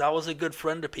before, because I was a good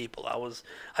friend to people.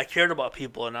 I cared about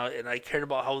people, and I cared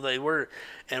about how they were.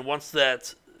 And once I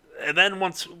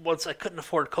couldn't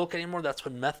afford coke anymore, that's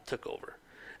when meth took over.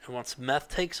 And once meth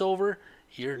takes over,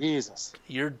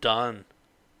 you're done.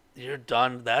 You're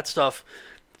done. That stuff,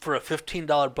 for a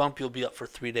 $15 bump, you'll be up for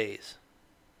 3 days.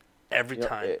 Every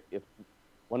time. If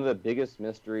one of the biggest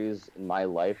mysteries in my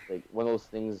life, like one of those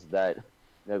things that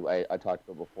I talked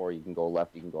about before, you can go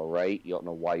left, you can go right, you don't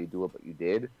know why you do it, but you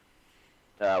did.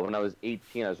 When I was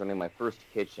 18, I was running my first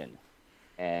kitchen,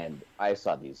 and I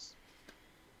saw these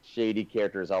shady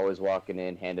characters always walking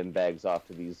in, handing bags off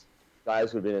to these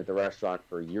guys who'd been at the restaurant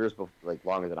for years, like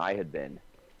longer than I had been.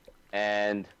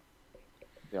 And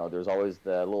there's always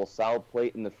the little salad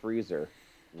plate in the freezer.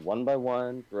 One by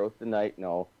one, throughout the night,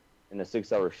 in a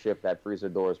 6-hour shift, that freezer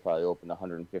door is probably opened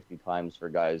 150 times for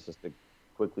guys just to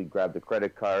quickly grab the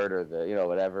credit card or the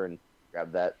whatever, and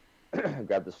grab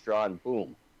grab the straw, and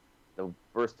boom. The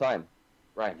first time,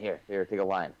 Ryan, here, take a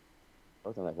line.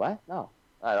 I'm like, what? No,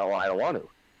 I don't want to.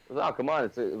 Oh, come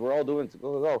on, we're all doing it.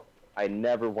 Go. I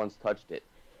never once touched it,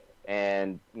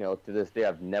 and to this day,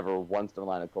 I've never once done a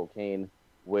line of cocaine.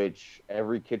 Which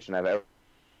every kitchen I've ever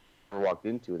walked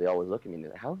into, they always look at me and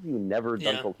they're like, how have you never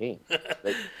done cocaine?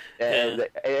 It's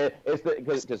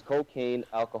because cocaine,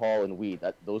 alcohol, and weed,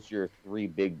 those are your three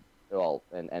big,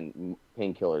 and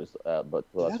painkillers,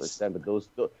 but to a lesser extent. But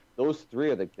those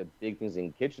three are the big things in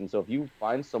the kitchen. So if you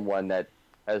find someone that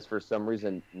has for some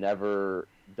reason never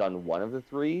done one of the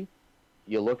three,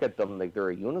 you look at them like they're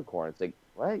a unicorn. It's like,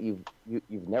 what?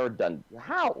 You've never done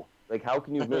how? Like, how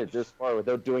can you have made it this far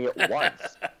without doing it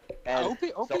once? And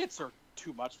opiates are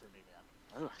too much for me,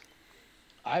 man.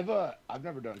 Ugh. I've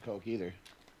never done coke either.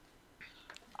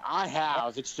 I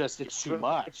have. It's too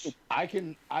much. I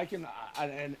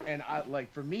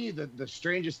like, for me, the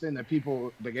strangest thing that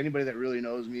people, like anybody that really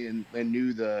knows me and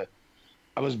knew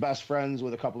I was best friends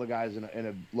with a couple of guys in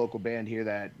a local band here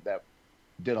that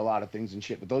did a lot of things and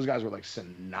shit, but those guys were like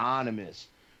synonymous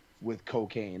with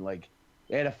cocaine. Like,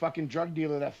 they had a fucking drug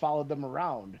dealer that followed them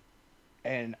around,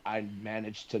 and I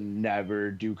managed to never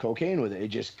do cocaine with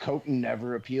it. Coke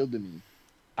never appealed to me.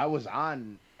 I was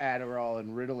on Adderall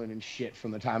and Ritalin and shit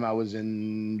from the time I was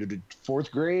in the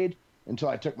 4th grade until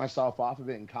I took myself off of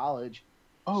it in college.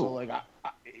 Oh,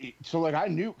 so like I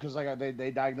knew, because like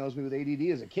they diagnosed me with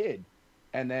ADD as a kid,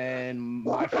 and then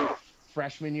my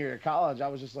freshman year of college, I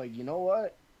was just like, you know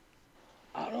what?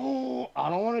 I don't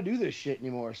want to do this shit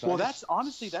anymore. So that's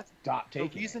stop taking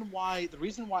the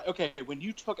reason why. Okay, when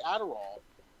you took Adderall,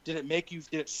 did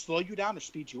it slow you down or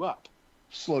speed you up?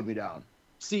 Slowed me down.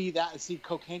 See,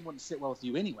 cocaine wouldn't sit well with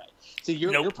you anyway. See,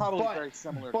 you're probably very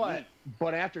similar to me.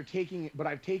 But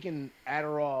I've taken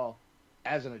Adderall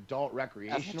as an adult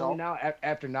recreational now,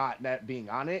 after not being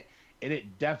on it, and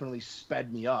it definitely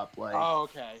sped me up. Like, oh,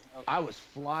 okay. I was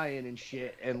flying and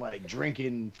shit, and like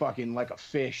drinking fucking like a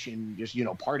fish, and just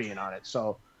partying on it.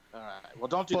 So, all right. Well,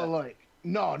 don't do that. Like,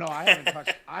 no,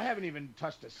 I haven't even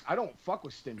touched this. I don't fuck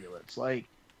with stimulants. Like,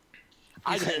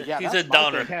 he's a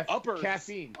downer.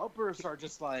 Caffeine. Uppers are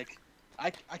just like, I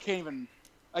can't even,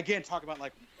 again, talk about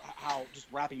like how just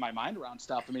wrapping my mind around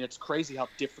stuff. I mean, it's crazy how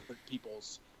different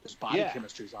people's body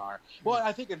chemistries are. Well,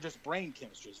 I think in just brain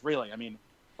chemistries, really. I mean,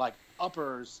 like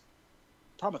uppers,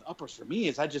 problem with uppers for me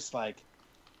is I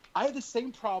had the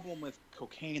same problem with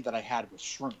cocaine that I had with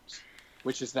shrooms,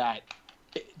 which is that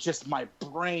my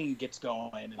brain gets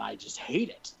going and I just hate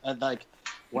it. And like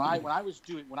when I was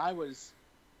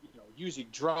using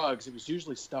drugs, it was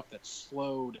usually stuff that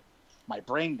slowed my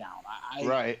brain down.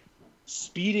 Right.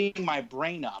 Speeding my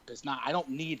brain up is not. I don't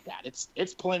need that.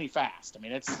 It's plenty fast. I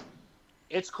mean,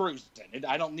 it's cruising.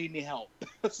 I don't need any help.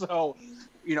 So,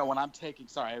 when I'm taking.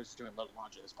 Sorry, I was doing a little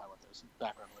laundry. That's probably what those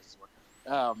background noises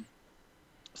were.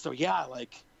 So yeah,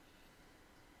 like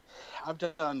I've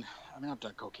done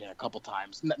cocaine a couple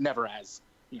times. Never as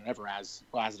an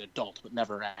adult, but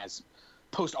never as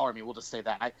post-army. We'll just say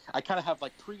that. I kind of have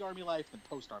like pre-army life and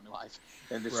post-army life,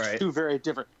 and it's two very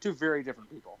different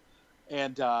people.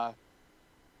 And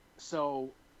so,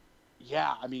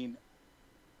 yeah, I mean,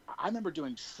 I remember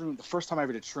doing shrooms. The first time I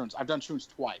ever did shrooms, I've done shrooms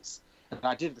twice, and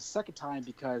I did it the second time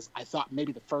because I thought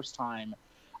maybe the first time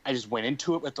I just went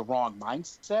into it with the wrong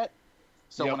mindset.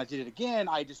 So when I did it again,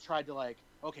 I just tried to like,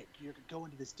 okay, you're gonna go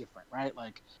into this different, right?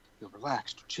 Like, you're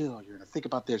relaxed, chill. You're gonna think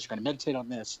about this. You're gonna meditate on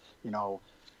this.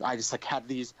 I just like had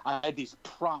these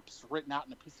prompts written out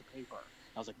in a piece of paper.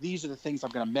 I was like, these are the things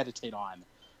I'm gonna meditate on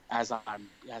as I'm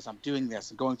doing this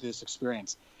and going through this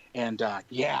experience. And I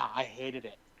hated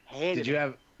it. Did you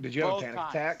have a panic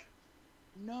attack?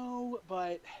 No,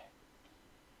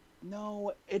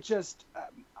 it just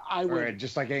or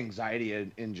just like anxiety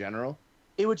in general.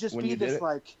 It would just be this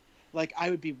like I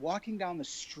would be walking down the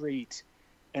street,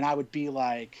 and I would be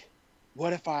like,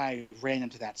 what if I ran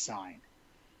into that sign?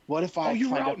 What if I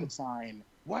climbed up the sign?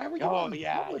 Why are we going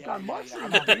public on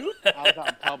Mustard, dude? I was out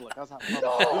in public.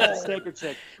 No.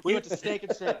 We went to Steak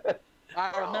and Shake.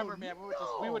 I remember, man.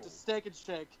 We went to Steak and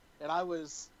Shake, and I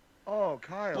was. Oh,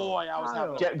 Kyle. Boy, I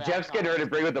was having Jeff's getting ready to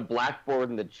bring with the blackboard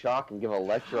and the chalk and give a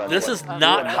lecture on this. Is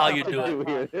not how you do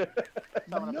it.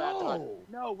 No,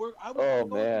 I was going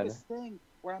through this thing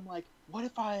where I'm like, what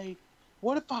if I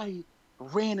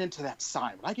ran into that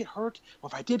sign? Would I get hurt? Well,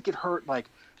 if I did get hurt, like,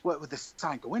 what would the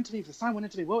sign go into me? If the sign went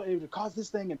into me, well, it would cause this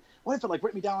thing. And what if it like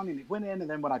ripped me down and it went in? And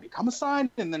then would I become a sign?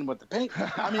 And then with the paint?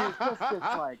 I mean, it's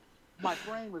just like my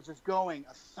brain was just going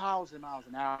 1,000 miles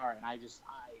an hour, and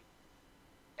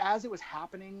as it was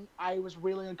happening, I was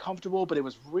really uncomfortable. But it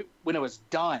was when it was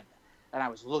done, and I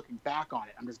was looking back on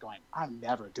it, I'm just going, I'm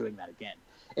never doing that again.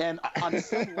 And on the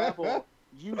same level,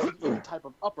 using any type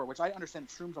of upper, which I understand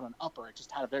shrooms on an upper, it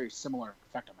just had a very similar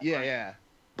effect on my brain. Yeah.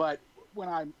 But when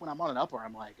I'm on an upper,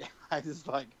 I'm like, I just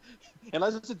like,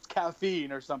 unless it's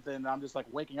caffeine or something, and I'm just like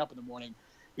waking up in the morning.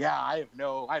 Yeah, I have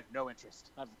no interest.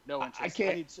 I have no interest.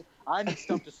 I need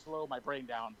stuff to slow my brain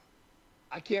down.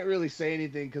 I can't really say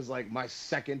anything because, like, my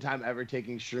second time ever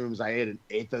taking shrooms, I ate an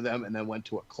eighth of them and then went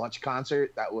to a Clutch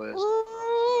concert that was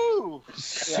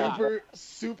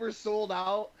super sold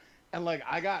out. and like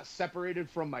I got separated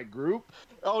from my group.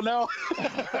 Oh no!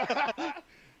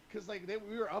 Because like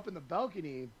we were up in the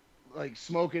balcony, like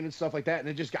smoking and stuff like that, and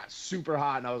it just got super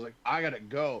hot, and I was like, I gotta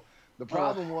go. The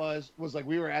problem was like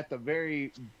we were at the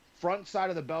very front side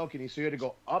of the balcony, so you had to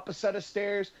go up a set of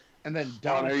stairs and then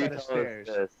down a set of stairs.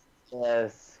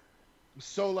 Yes.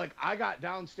 So like I got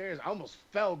downstairs, I almost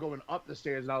fell going up the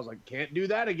stairs, and I was like, can't do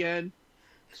that again.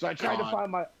 So I tried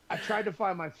to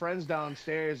find my friends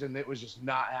downstairs, and it was just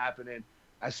not happening.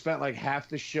 I spent like half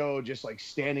the show just like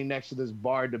standing next to this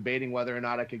bar debating whether or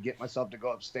not I could get myself to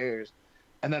go upstairs.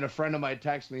 And then a friend of mine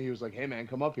texted me. He was like, "Hey man,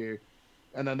 come up here."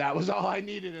 And then that was all I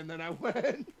needed, and then I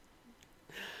went.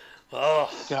 Oh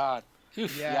God!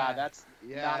 Yeah, that's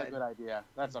not a good idea.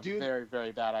 That's a very,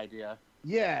 very bad idea.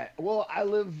 Yeah, well, I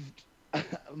lived.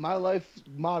 My life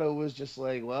motto was just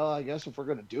like, well, I guess if we're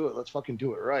gonna do it, let's fucking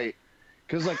do it right.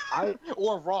 Because like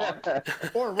or wrong,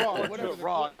 whatever.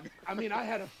 Wrong. I mean, I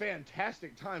had a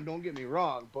fantastic time. Don't get me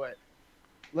wrong, but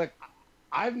like,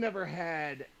 I've never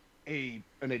had an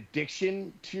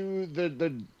addiction to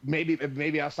the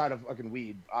maybe outside of fucking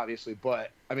weed, obviously.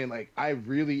 But I mean, like, I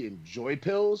really enjoy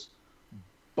pills,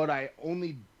 but I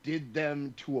only did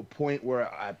them to a point where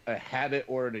a habit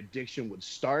or an addiction would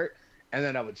start, and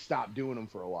then I would stop doing them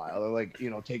for a while, or like,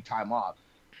 take time off.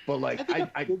 But like,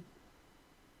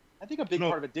 I think a big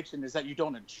part of addiction is that you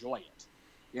don't enjoy it.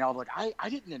 Like I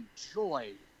didn't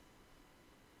enjoy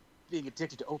being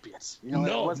addicted to opiates.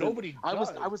 No, nobody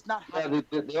does. I was not.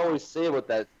 They always say about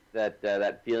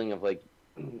that feeling of like,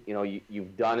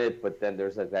 you've done it, but then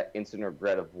there's like that instant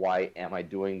regret of why am I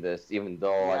doing this? Even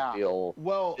though I feel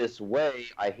this way,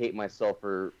 I hate myself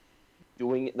for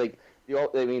doing it. Like,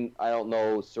 I mean, I don't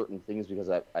know certain things because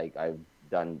I've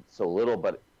done so little,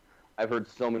 but I've heard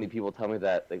so many people tell me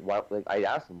that, like, why? Like, I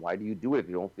asked them, why do you do it if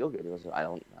you don't feel good? He was like, I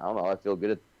don't know. I feel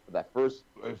good at that first.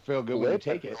 I feel good when you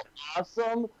take it.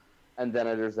 Awesome. And then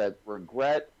there's that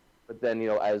regret. But then,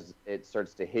 as it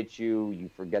starts to hit you, you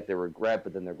forget the regret,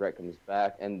 but then the regret comes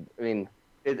back. And I mean,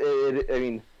 I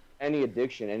mean, any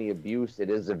addiction, any abuse, it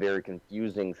is a very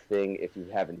confusing thing if you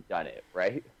haven't done it,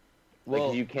 right? Well,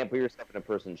 like, you can't put yourself in a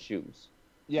person's shoes.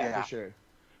 Yeah, for sure.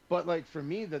 But like for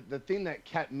me, the thing that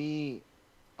kept me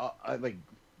like,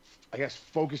 I guess,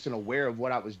 focused and aware of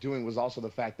what I was doing was also the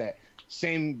fact that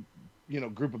same,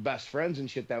 group of best friends and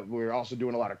shit that were also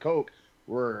doing a lot of coke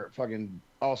were fucking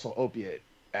also opiate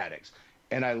addicts.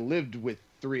 And I lived with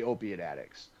 3 opiate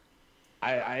addicts.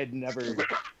 I had never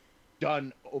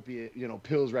done opiate,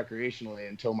 pills recreationally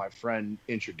until my friend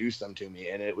introduced them to me.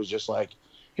 And it was just like,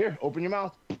 here, open your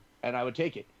mouth. And I would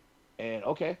take it. And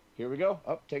okay, here we go.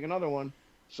 Oh, take another one.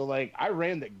 So like, I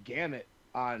ran the gamut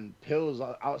on pills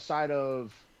outside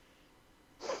of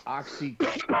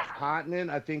OxyContin.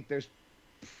 I think there's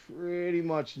pretty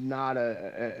much not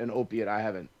an opiate I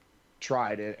haven't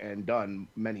tried it and done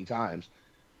many times.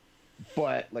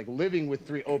 But like living with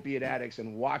 3 opiate addicts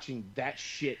and watching that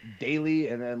shit daily,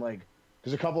 and then like,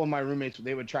 because a couple of my roommates,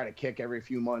 they would try to kick every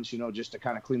few months, just to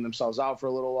kind of clean themselves out for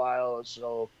a little while.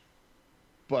 So,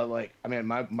 but like, I mean,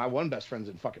 my one best friend's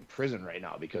in fucking prison right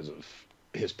now because of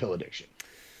his pill addiction.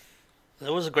 It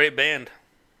was a great band.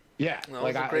 Yeah, it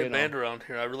was a great band around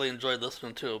here. I really enjoyed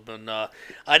listening to them. But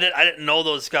I didn't know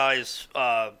those guys.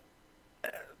 I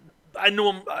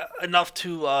knew them enough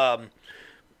to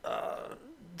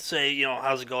say,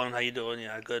 how's it going? How you doing?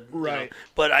 Yeah, good. Right.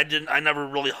 But I never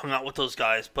really hung out with those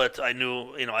guys. But I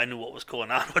knew what was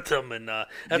going on with them, and that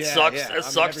sucks. Yeah. It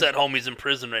sucks that homie's in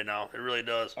prison right now. It really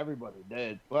does. Everybody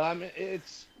did. Well, I mean, it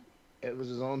was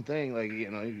his own thing. Like,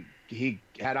 he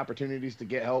had opportunities to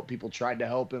get help. People tried to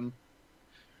help him,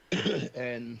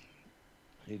 and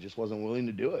he just wasn't willing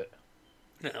to do it.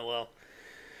 Yeah, well,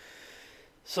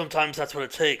 sometimes that's what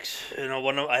it takes. I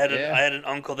had an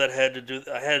uncle that had to do.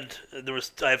 I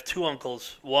have 2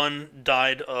 uncles. One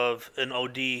died of an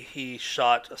OD. He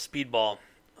shot a speedball.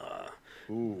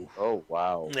 Ooh. Oh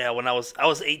wow. Yeah, when I was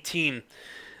 18.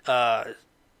 I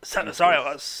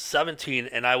was 17,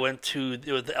 and I went to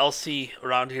the LC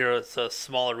around here. It's a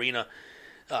small arena.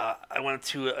 I went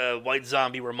to a White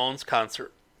Zombie Ramones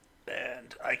concert,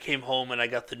 and I came home and I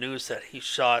got the news that he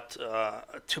shot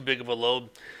too big of a load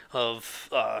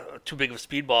of too big of a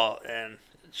speedball and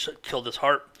killed his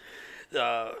heart.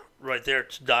 Right there,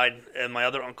 died. And my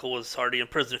other uncle was already in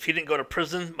prison. If he didn't go to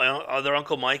prison, my other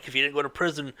uncle Mike, if he didn't go to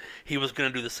prison, he was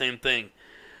going to do the same thing.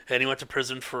 And he went to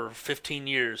prison for 15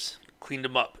 years. Cleaned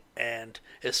him up, and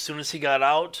as soon as he got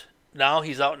out,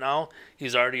 he's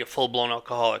already a full-blown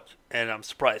alcoholic, and I'm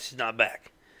surprised he's not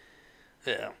back.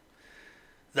 Yeah,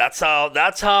 that's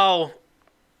how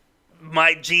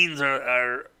my genes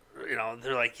are.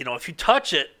 They're like, if you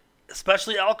touch it,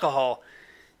 especially alcohol,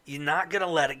 you're not gonna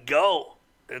let it go.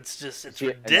 It's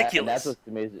ridiculous.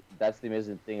 And that's the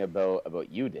amazing thing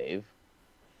about you, Dave,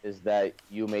 is that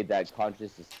you made that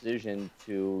conscious decision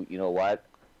to, you know what,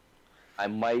 I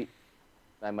might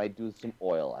do some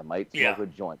oil, I might smoke a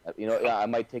joint, I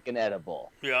might take an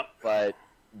edible. Yeah. But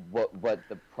what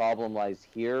the problem lies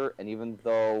here, and even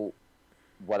though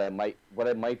what I might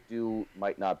do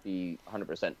might not be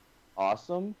 100%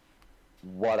 awesome,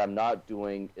 what I'm not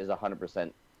doing is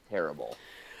 100% terrible.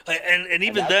 And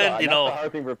even then, that's a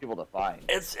hard thing for people to find.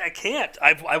 I can't.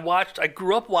 I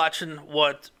grew up watching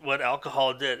what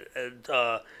alcohol did, and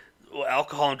what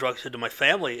alcohol and drugs did to my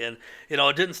family, and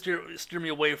it didn't steer me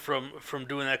away from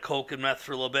doing that coke and meth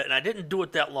for a little bit, and I didn't do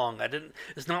it that long.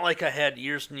 It's not like I had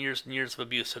years and years and years of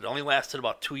abuse. It only lasted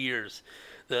about 2 years,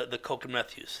 the coke and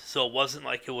meth use. So it wasn't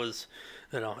like it was,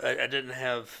 I didn't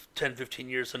have 10, 15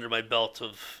 years under my belt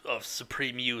of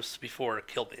supreme use before it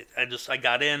killed me. I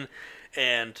got in.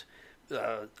 And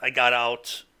I got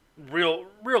out real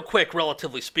quick,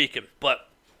 relatively speaking. But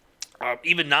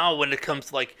even now, when it comes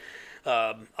to like,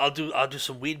 I'll do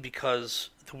some weed because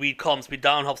the weed calms me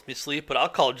down, helps me sleep. But I'll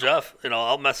call Jeff.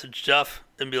 I'll message Jeff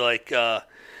and be like,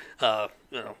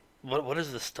 what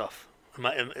is this stuff?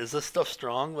 Is this stuff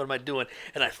strong? What am I doing?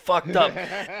 And I fucked up.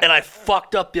 And I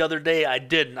fucked up the other day. I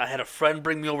didn't. I had a friend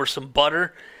bring me over some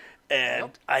butter.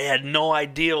 And I had no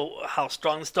idea how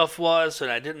strong the stuff was, and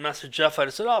I didn't message Jeff. I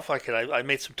just said, oh, fuck it. I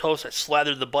made some toast. I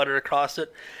slathered the butter across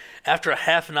it. After a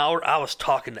half an hour, I was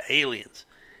talking to aliens.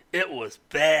 It was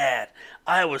bad.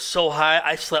 I was so high,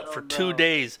 I slept for 2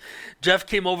 days. Jeff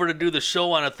came over to do the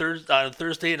show on a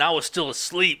Thursday, and I was still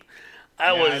asleep.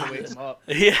 I wake him up.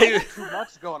 Yeah, too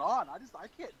much going on. I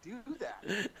can't do that.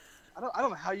 I don't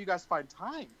know how you guys find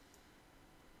time.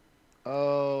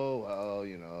 Oh,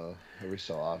 well, every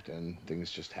so often things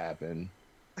just happen.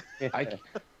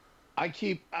 I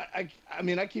keep a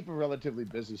relatively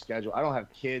busy schedule. I don't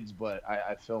have kids, but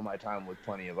I fill my time with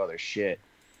plenty of other shit.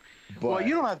 But, well,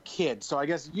 you don't have kids, so I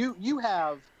guess you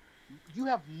have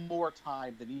more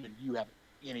time than even you have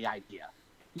any idea.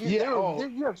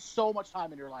 You have so much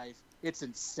time in your life. It's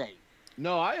insane.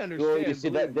 No, I understand. Well, you see,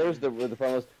 there's the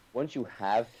problem is, once you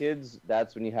have kids,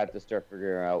 that's when you have to start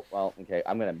figuring out, well, okay,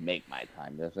 I'm going to make my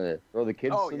time. I'm going to throw the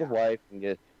kids to the wife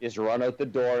and just run out the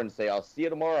door and say, I'll see you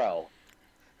tomorrow.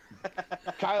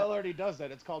 Kyle already does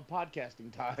that. It's called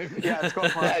podcasting time. Yeah, it's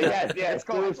called podcasting. It's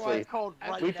called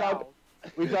right now.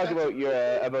 We talked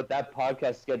about that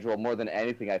podcast schedule more than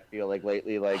anything, I feel like,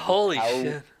 lately. Like, holy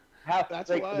shit. That's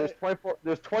like,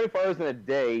 there's 24 hours in a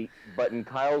day, but in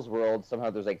Kyle's world, somehow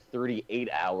there's like 38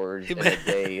 hours in a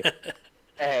day.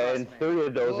 And 30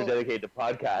 of those are dedicated to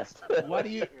podcasts.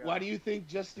 Why do you think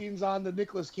Justine's on the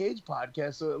Nicolas Cage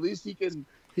podcast? So at least he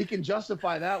can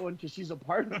justify that one because she's a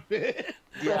part of it.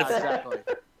 Yeah, exactly.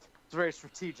 It's very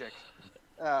strategic.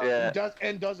 He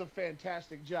does a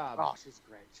fantastic job. Oh, she's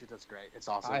great. She does great. It's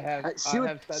awesome. She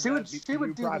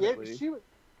would do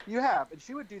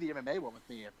the MMA one with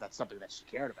me if that's something that she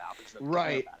cared about.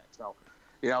 Right. About it. So,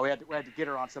 we had to get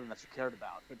her on something that she cared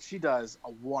about. But she does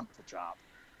a wonderful job.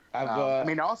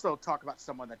 Also talk about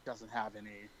someone that doesn't have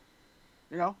any,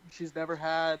 she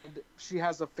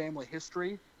has a family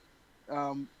history.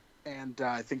 And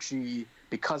I think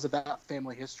because of that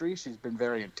family history, she's been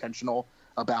very intentional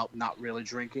about not really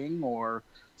drinking or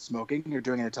smoking or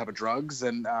doing any type of drugs.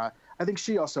 And I think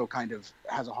she also kind of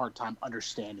has a hard time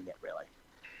understanding it, really.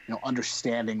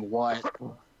 Understanding what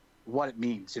it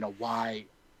means. Why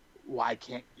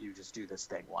can't you just do this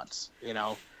thing once? And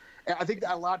I think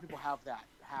that a lot of people have that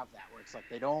where it's like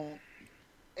they don't,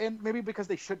 and maybe because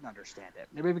they shouldn't understand it,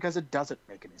 maybe because it doesn't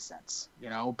make any sense,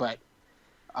 but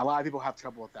a lot of people have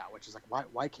trouble with that, which is like,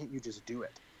 why can't you just do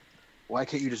it? Why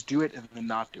can't you just do it and then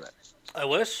not do it? I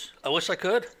wish I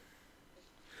could.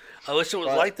 I wish it was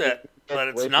like that, but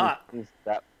it's not.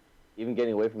 Even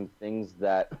getting away from things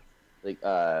that, like,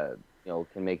 can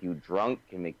make you drunk,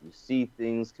 can make you see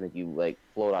things, can make you, like,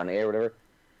 float on air, whatever.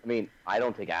 I mean, I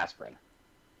don't take aspirin.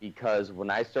 Because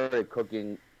when I started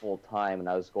cooking full time and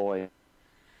I was going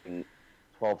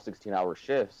 12, 16-hour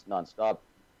shifts nonstop,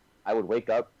 I would wake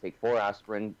up, take 4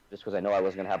 aspirin, just because I know I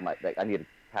wasn't going to have I needed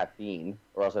caffeine,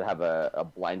 or else I'd have a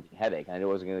blinding headache. And I knew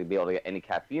I wasn't going to be able to get any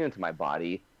caffeine into my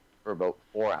body for about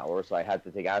 4 hours, so I had to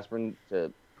take aspirin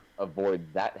to avoid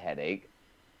that headache.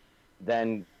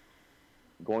 Then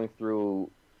going through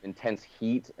intense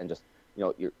heat and just,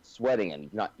 you're sweating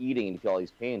and not eating and you feel all these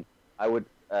pain, I would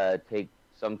take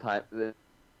sometimes,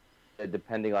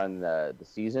 depending on the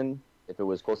season, if it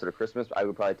was closer to Christmas, I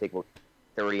would probably take about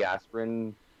 30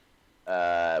 aspirin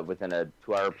within a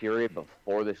 2-hour period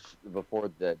before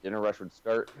the dinner rush would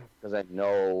start, because I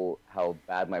know how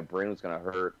bad my brain was going to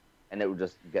hurt and it would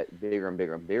just get bigger and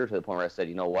bigger and bigger to the point where I said,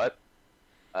 you know what?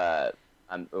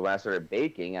 When I started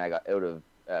baking and I got out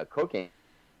of cooking,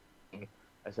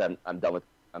 I said I'm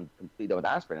completely done with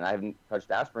aspirin, and I haven't touched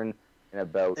aspirin in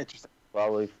about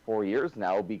probably 4 years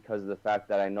now because of the fact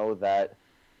that I know that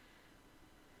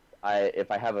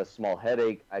if I have a small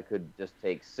headache, I could just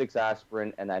take 6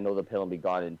 aspirin, and I know the pain will be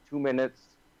gone in 2 minutes,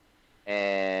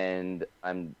 and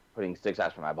I'm putting 6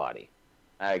 aspirin in my body.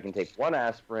 I can take 1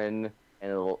 aspirin,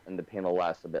 and the pain will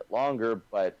last a bit longer,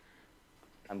 but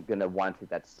I'm gonna want to take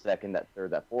that second, that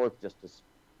third, that fourth, just to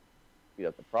speed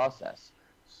up the process.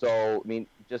 So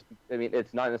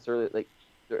it's not necessarily like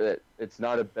it's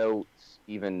not about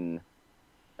even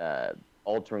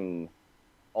altering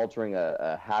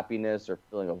a happiness or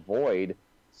filling a void.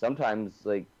 Sometimes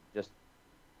like just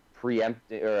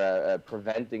preempting or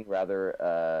preventing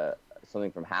rather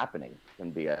something from happening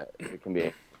can be a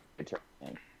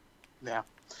thing. Yeah.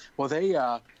 Well, they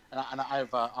I'll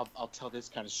tell this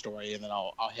kind of story and then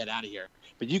I'll head out of here.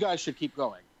 But you guys should keep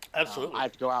going. Absolutely. I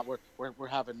have to go out.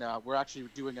 We're actually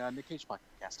doing a Nick Cage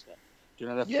podcast today.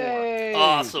 Doing it at 4. Yay!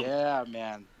 Awesome. Yeah,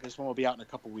 man. This one will be out in a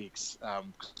couple weeks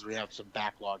because we have some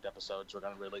backlogged episodes we're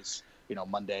going to release,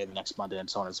 Monday, the next Monday, and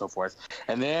so on and so forth.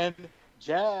 And then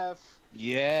Jeff.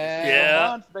 Yeah.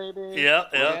 Month, baby.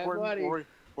 Yeah. We're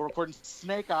recording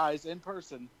Snake Eyes in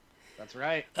person. That's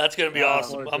right. That's going to be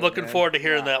awesome. I'm looking forward to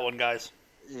hearing that one, guys.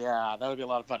 Yeah, that would be a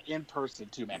lot of fun in person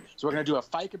too, man. So we're gonna do a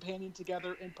fight companion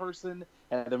together in person,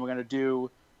 and then we're gonna do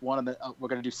we're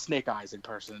gonna do Snake Eyes in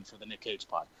person for the Nick Cage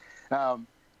pod.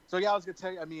 So yeah, I was gonna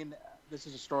tell you. I mean, this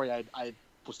is a story I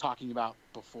was talking about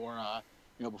before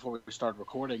before we started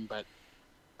recording. But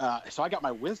so I got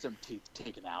my wisdom teeth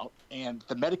taken out, and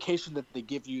the medication that they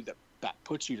give you that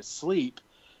puts you to sleep,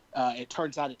 it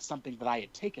turns out it's something that I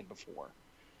had taken before,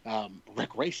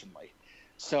 recreationally.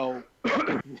 So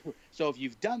if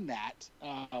you've done that,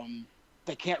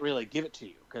 they can't really give it to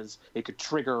you because it could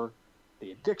trigger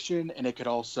the addiction, and it could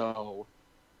also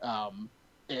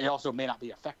may not be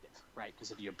effective, right?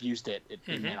 Because if you abused it, it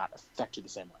may not affect you the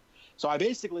same way. So I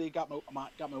basically got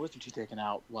my wisdom teeth taken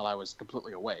out while I was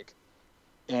completely awake,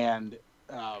 and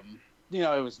it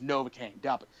was Novocaine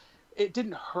up. It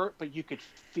didn't hurt, but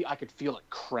I could feel it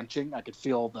crunching. I could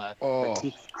feel the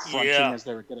teeth crunching as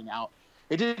they were getting out.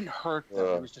 It didn't hurt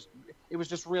though. It was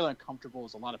just really uncomfortable. It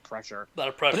was a lot of pressure.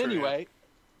 But anyway,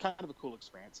 kind of a cool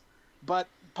experience. But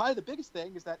probably the biggest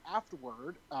thing is that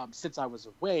afterward, since I was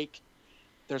awake,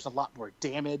 there's a lot more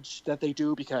damage that they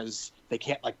do because they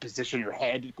can't position your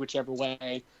head whichever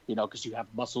way, because you have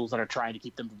muscles that are trying to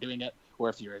keep them from doing it. Or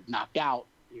if you're knocked out,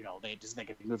 they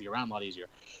can move you around a lot easier.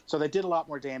 So they did a lot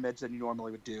more damage than you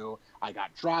normally would do. I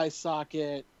got dry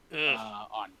socket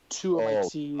on 2 of my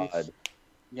teeth. God.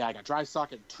 Yeah, I got dry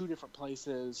socket in 2 different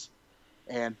places,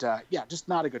 and just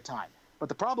not a good time. But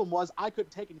the problem was I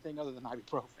couldn't take anything other than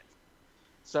ibuprofen.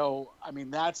 So I mean,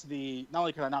 not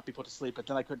only could I not be put to sleep, but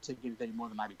then I couldn't take anything more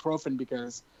than ibuprofen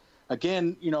because,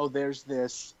 again, there's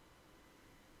this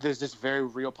very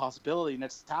real possibility, and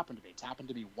it's happened to me. It's happened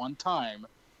to me one time,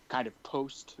 kind of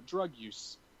post drug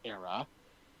use era,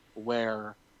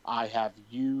 where I have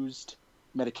used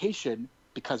medication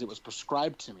because it was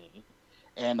prescribed to me.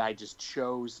 And I just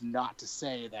chose not to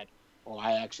say that,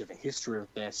 I actually have a history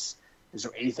of this. Is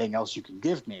there anything else you can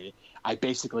give me? I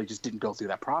basically just didn't go through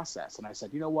that process. And I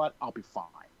said, you know what? I'll be fine.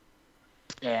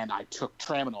 And I took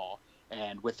Tramadol,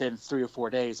 and within 3 or 4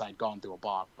 days, I'd gone through a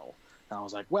bottle. And I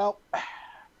was like, well,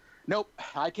 nope,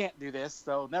 I can't do this,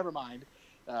 so never mind.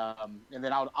 And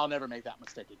then I'll never make that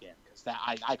mistake again because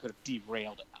I could have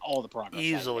derailed all the progress.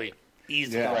 Easily.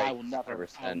 Yeah. I will never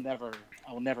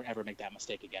ever make that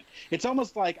mistake again. It's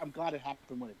almost like I'm glad it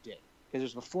happened when it did, because it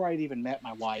was before I'd even met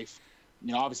my wife,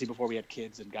 obviously before we had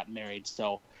kids and got married.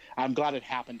 So I'm glad it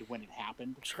happened when it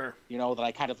happened. Sure. That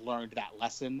I kind of learned that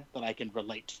lesson that I can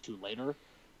relate to later.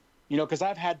 Because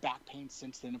I've had back pain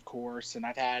since then, of course, and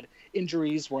I've had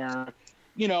injuries where,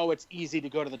 it's easy to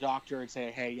go to the doctor and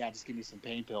say, hey, yeah, just give me some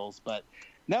pain pills, but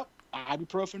nope.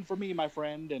 Ibuprofen for me, my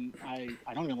friend, and I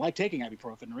don't even like taking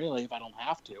ibuprofen really if I don't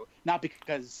have to. Not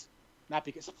because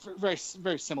for very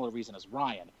very similar reason as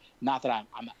Ryan. Not that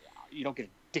I'm you don't get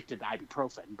addicted to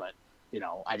ibuprofen, but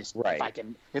I just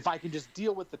if I can just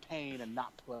deal with the pain and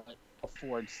not put a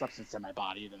foreign substance in my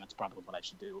body, then that's probably what I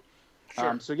should do.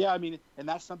 Sure. So yeah, I mean, and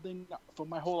that's something for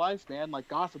my whole life, man. Like,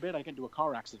 God forbid I get into a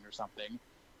car accident or something,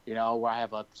 where I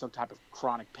have some type of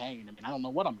chronic pain. I mean, I don't know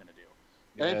what I'm gonna do.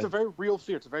 And it's a very real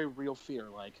fear. It's a very real fear.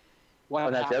 Like,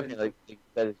 what happens? Like,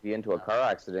 that if you into a car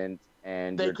accident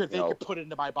and they could put it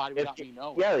into my body without me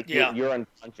knowing. Yeah, you're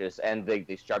unconscious, and they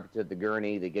strap you to the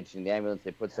gurney. They get you in the ambulance.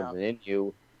 They put something in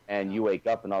you, and you wake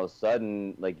up and all of a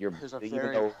sudden, like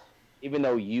even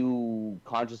though you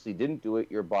consciously didn't do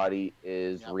it, your body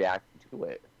is reacting to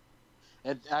it.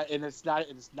 And it's not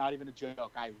even a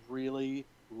joke. I really,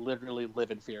 literally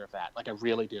live in fear of that. Like, I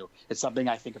really do. It's something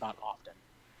I think about often.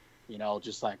 You know,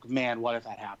 just like, man, what if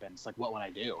that happens? Like, what would I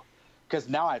do? Because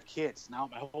now I have kids. Now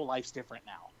my whole life's different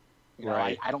now. You know,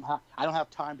 right. I don't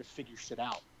have time to figure shit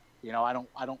out. You know, I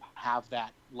don't have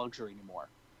that luxury anymore.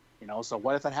 You know, so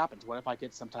what if that happens? What if I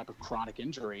get some type of chronic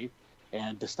injury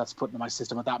and this stuff's put into my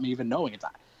system without me even knowing it?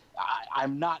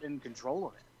 I'm not in control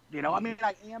of it. You know, I mean,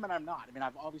 I am and I'm not. I mean,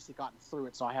 I've obviously gotten through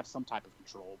it, so I have some type of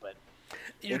control, but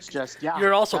it's just,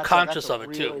 You're also conscious of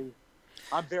it, too.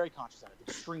 I'm very conscious of it,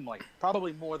 extremely.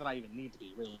 Probably more than I even need to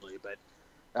be, really. But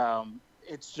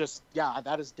it's just,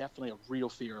 that is definitely a real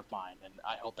fear of mine, and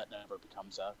I hope that never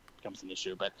becomes an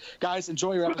issue. But, guys,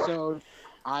 enjoy your episode.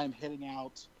 I'm heading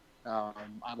out.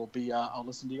 I will be. I'll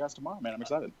listen to you guys tomorrow, man. I'm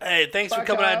excited. Hey, thanks for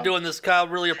coming out and doing this, Kyle.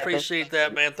 Really appreciate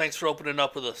that, man. Thanks for opening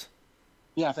up with us.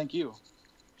 Yeah, thank you.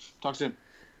 Talk soon.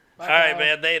 Bye, all right,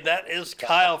 man. That is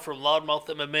Kyle from LoudMouth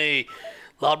MMA,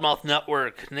 LoudMouth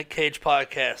Network, Nick Cage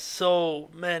Podcast. So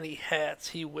many hats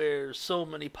he wears, so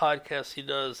many podcasts he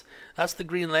does. That's the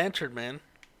Green Lantern, man.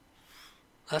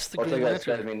 That's the Green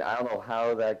Lantern. I mean, I don't know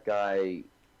how that guy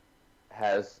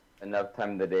has enough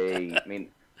time in the day. I mean,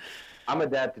 I'm a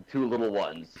dad to 2 little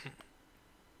ones,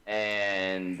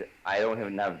 and I don't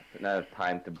even have enough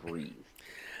time to breathe.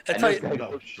 And this guy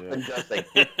goes and does like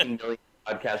 15 million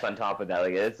podcasts on top of that.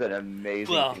 Like, it's an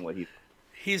amazing thing what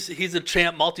he's a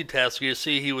champ multitasker. You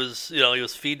see, he was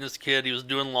feeding his kid, he was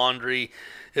doing laundry.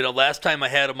 You know, last time I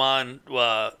had him on,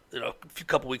 a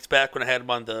couple weeks back when I had him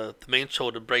on the main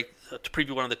show to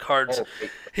preview one of the cards,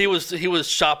 he was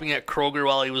shopping at Kroger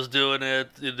while he was doing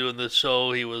the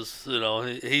show. He was,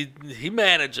 he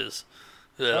manages.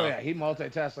 Oh yeah, he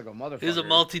multitasks like a motherfucker. He's a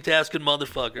multitasking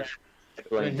motherfucker.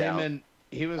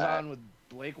 He was on with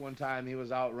Blake one time. He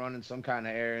was out running some kind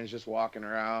of errands, just walking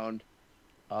around.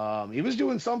 He was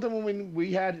doing something when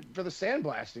we had for the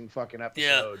sandblasting fucking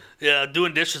episode. Yeah,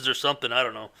 doing dishes or something. I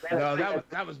don't know. No,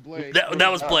 that was Blake.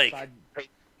 That was Blake.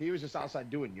 He was just outside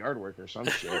doing yard work or some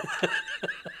shit.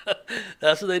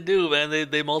 That's what they do, man. They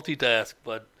multitask.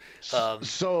 But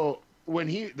so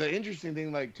the interesting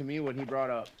thing, like to me, when he brought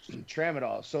up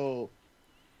tramadol, so.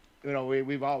 You know,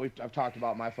 I've talked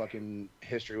about my fucking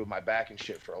history with my back and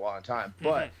shit for a long time,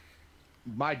 but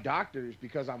my doctors,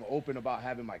 because I'm open about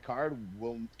having my card,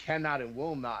 cannot and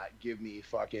will not give me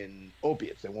fucking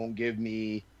opiates. They won't give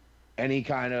me any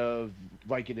kind of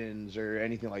Vicodins or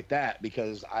anything like that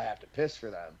because I have to piss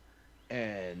for them,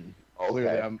 and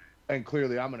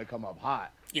clearly I'm gonna come up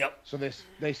hot. Yep. So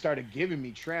they started giving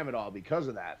me tramadol because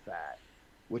of that fact,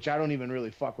 which I don't even really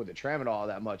fuck with the tramadol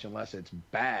that much unless it's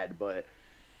bad, but.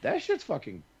 That shit's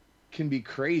fucking can be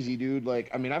crazy, dude.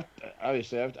 Like, I mean, I've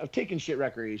taken shit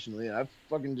recreationally, and I've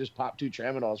fucking just popped 2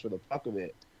 tramadols for the fuck of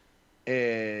it,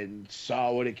 and saw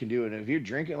what it can do. And if you're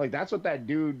drinking, like, that's what that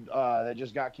dude that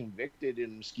just got convicted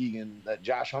in Muskegon, that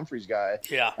Josh Humphreys guy.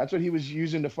 Yeah. That's what he was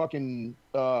using to fucking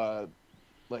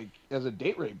like as a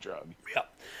date rape drug. Yeah.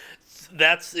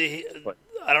 That's the.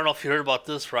 I don't know if you heard about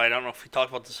this, right? I don't know if we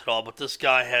talked about this at all, but this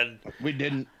guy had. We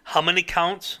didn't. How many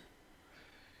counts?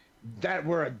 That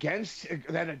were against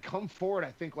that had come forward, I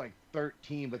think like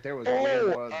 13, but there was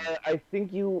I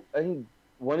think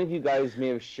one of you guys may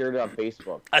have shared it on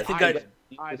Facebook. I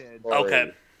did.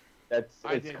 Okay. It's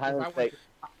kind of like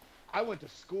I went to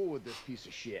school with this piece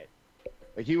of shit.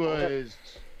 Like he was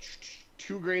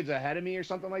 2 grades ahead of me or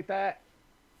something like that.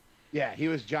 Yeah,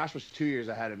 Josh was 2 years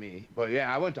ahead of me. But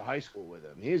yeah, I went to high school with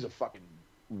him. He's a fucking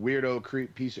weirdo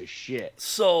creep piece of shit.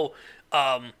 So,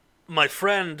 my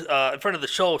friend, in front of the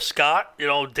show, Scott,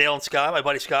 Dale and Scott, my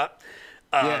buddy Scott,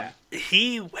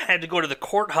 he had to go to the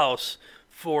courthouse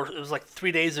it was like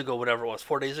 3 days ago, whatever it was,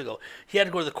 4 days ago. He had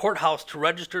to go to the courthouse to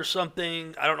register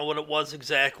something. I don't know what it was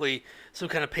exactly, some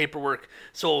kind of paperwork.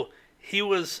 So he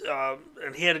was,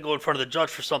 and he had to go in front of the judge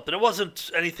for something. It wasn't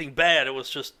anything bad. It was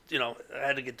just, it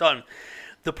had to get done.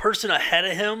 The person ahead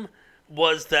of him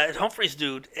was that Humphreys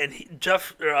dude, and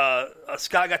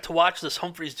Scott got to watch this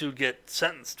Humphreys dude get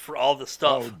sentenced for all this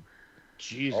stuff. Oh,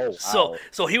 Jesus.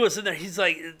 So he was in there. He's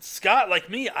like, Scott, like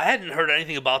me, I hadn't heard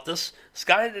anything about this.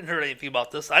 Scott hadn't heard anything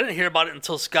about this. I didn't hear about it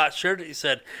until Scott shared it. He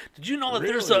said, "Did you know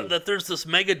that there's this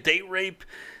mega date rape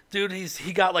dude?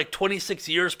 He got like 26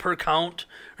 years per count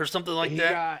or something like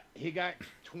that. He got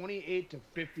 28 to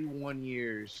 51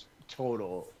 years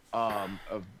total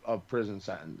of prison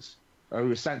sentence." Or he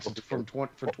was sentenced from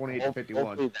 28 to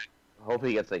 51.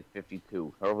 Hopefully he gets like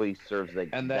 52. Hopefully he serves like.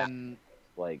 And then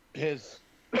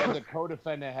the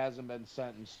co-defendant hasn't been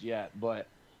sentenced yet, but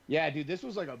Yeah, dude, this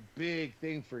was like a big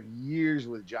thing for years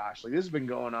with Josh. Like, this has been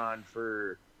going on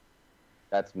for...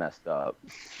 That's messed up.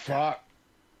 Fuck.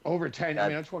 Over 10. I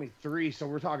mean, I'm 23, so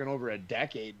we're talking over a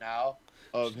decade now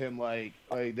of him, like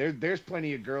there's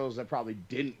plenty of girls that probably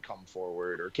didn't come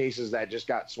forward, or cases that just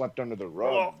got swept under the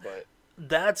rug. Well, but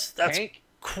that's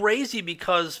crazy,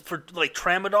 because for like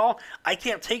tramadol, I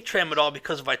can't take tramadol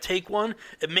because if I take one,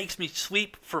 it makes me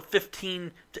sleep for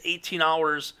 15 to 18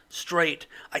 hours straight.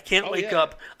 I can't wake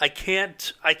up. I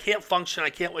can't function. I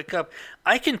can't wake up.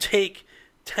 I can take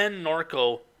 10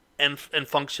 Norco and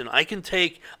function. I can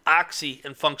take Oxy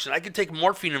and function. I can take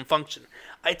morphine and function.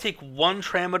 I take one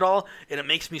tramadol and it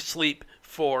makes me sleep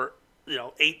for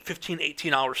 15,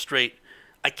 18 hours straight.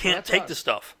 I can't take the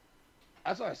stuff.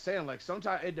 That's what I was saying. Like,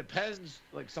 sometimes it depends.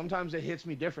 Like, sometimes it hits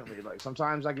me differently. Like,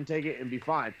 sometimes I can take it and be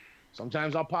fine.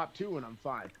 Sometimes I'll pop 2 and I'm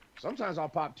fine. Sometimes I'll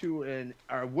pop 2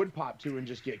 or would pop 2 and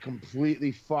just get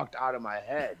completely fucked out of my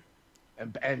head.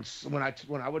 And when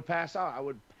I would pass out, I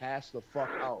would pass the fuck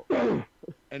out.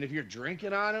 And if you're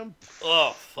drinking on them,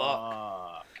 oh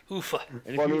fuck. Oof.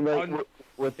 And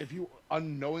if you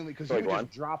unknowingly, because he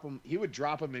would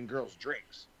drop them in girls'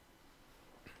 drinks.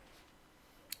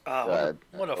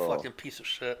 What a fucking piece of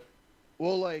shit.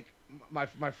 Well, like my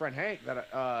friend Hank,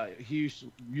 that he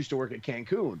used to work at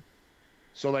Cancun,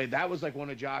 so like that was like one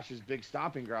of Josh's big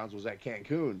stomping grounds was at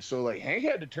Cancun. So like Hank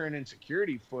had to turn in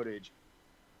security footage.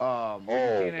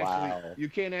 You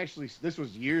can't actually. This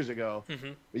was years ago,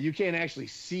 but you can't actually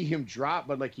see him drop.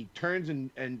 But like he turns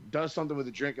and does something with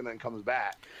a drink and then comes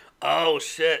back. Oh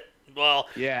shit! Well,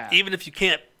 yeah. Even if you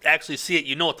can't actually see it,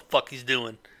 you know what the fuck he's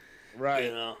doing,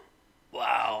 right?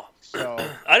 Wow. So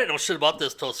I didn't know shit about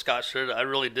this till Scott shared it. I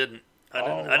really didn't. I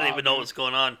didn't even know what was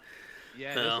going on.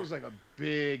 Yeah, this was like a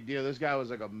big deal. This guy was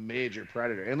like a major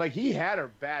predator, and like he had a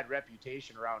bad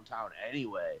reputation around town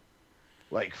anyway.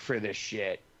 Like for this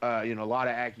shit, a lot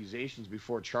of accusations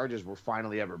before charges were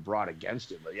finally ever brought against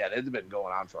him. But yeah, it's been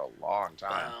going on for a long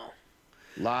time.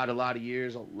 Wow. A lot of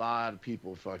years, a lot of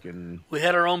people fucking. We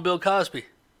had our own Bill Cosby.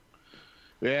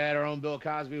 We had our own Bill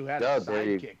Cosby who had a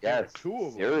sidekick. Yes, 2 of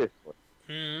them. Seriously.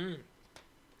 Mm-hmm.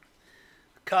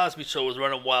 The Cosby Show was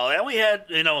running wild, and we had,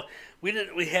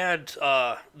 we had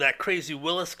that crazy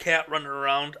Willis cat running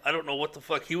around. I don't know what the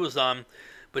fuck he was on,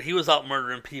 but he was out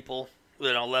murdering people,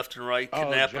 left and right,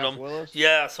 kidnapping them. Willis?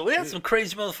 Yeah, so we had some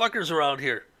crazy motherfuckers around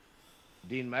here.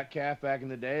 Dean Metcalf back in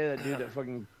the day, that dude that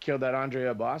fucking killed that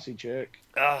Andrea Bossi chick.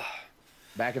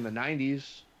 Back in the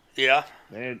 90s. Yeah.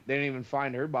 They didn't even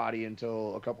find her body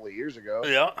until a couple of years ago.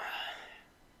 Yeah.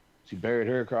 She buried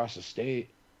her across the state.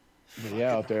 But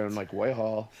yeah, out there in like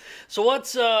Whitehall. So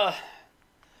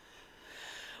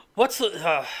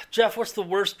Jeff, what's the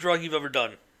worst drug you've ever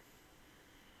done?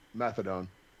 Methadone.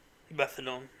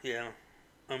 Methadone, yeah.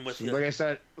 I'm with you. Like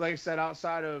I said,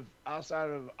 outside of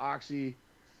Oxy,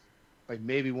 like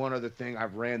maybe one other thing,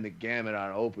 I've ran the gamut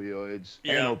on opioids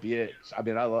and opiates. I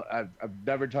mean, I've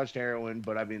never touched heroin,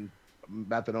 but I mean,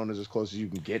 methadone is as close as you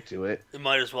can get to it. It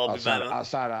might as well be outside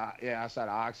of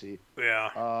Oxy.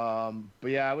 Yeah.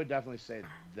 But yeah, I would definitely say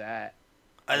that.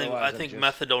 I think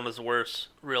methadone is worse.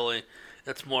 Really,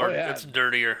 it's more. It's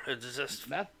dirtier. It's just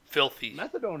filthy.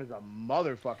 Methadone is a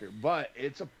motherfucker, but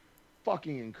it's a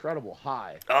fucking incredible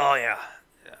high. Oh yeah.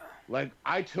 Like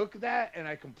I took that and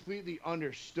I completely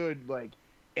understood like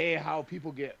how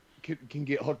people can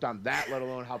get hooked on that, let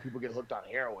alone how people get hooked on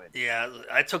heroin. Yeah,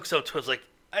 I took some too. I was like,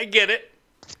 I get it.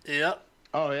 Yeah.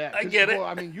 Oh yeah, I get it.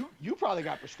 I mean, you probably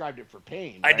got prescribed it for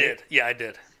pain. Right? I did. Yeah, I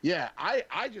did. Yeah,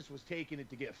 I just was taking it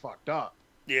to get fucked up.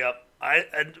 Yeah,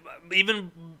 and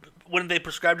even when they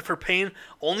prescribed it for pain,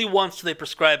 only once did they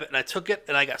prescribe it, and I took it,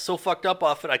 and I got so fucked up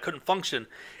off it I couldn't function,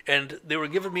 and they were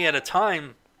giving me at a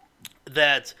time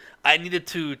that I needed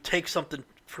to take something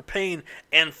for pain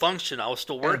and function. I was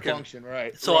still working. And function,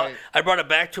 right. So right. I brought it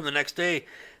back to him the next day.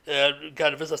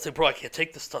 Got a visit. I said, bro, I can't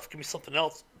take this stuff. Give me something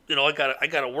else. I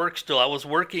got to work still. I was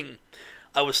working.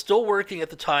 I was still working at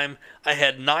the time. I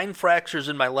had 9 fractures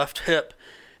in my left hip,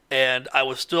 and I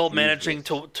was still managing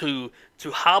to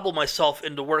hobble myself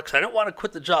into work. Cause I didn't want to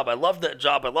quit the job. I loved that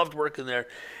job. I loved working there.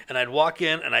 And I'd walk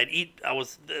in and I'd eat.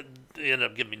 They ended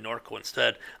up giving me Norco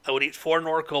instead. I would eat 4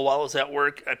 Norco while I was at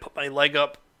work. I'd put my leg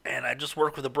up and I'd just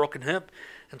work with a broken hip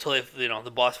until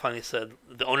the boss finally said,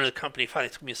 the owner of the company finally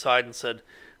took me aside and said,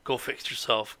 go fix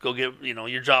yourself. Go get,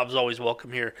 your job's always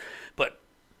welcome here. But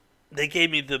they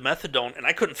gave me the methadone and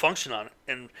I couldn't function on it.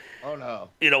 And oh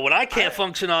no, when I can't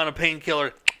function on a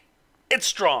painkiller, it's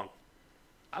strong.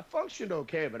 I functioned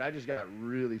okay, but I just got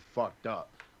really fucked up.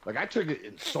 Like I took it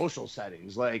in social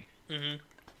settings. Like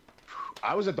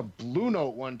I was at the Blue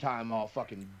Note one time, all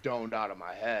fucking doned out of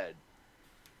my head.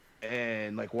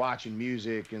 and like watching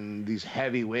music, and these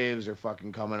heavy waves are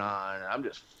fucking coming on. And I'm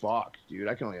just fucked, dude.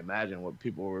 I can only imagine what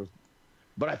people were.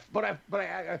 But I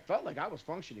felt like I was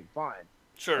functioning fine.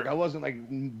 Sure. Like I wasn't like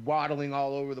waddling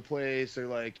all over the place or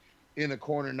like in the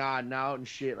corner nodding out and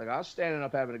shit. Like I was standing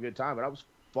up having a good time, but I was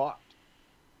fucked.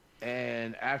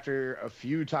 And after a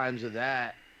few times of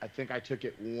that, I think I took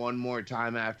it one more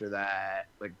time after that,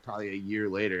 like probably a year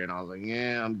later, and I was like,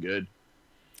 yeah, I'm good.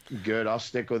 Good. I'll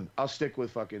stick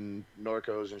with fucking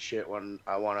Norcos and shit when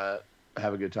I want to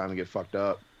have a good time and get fucked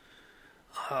up.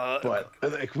 But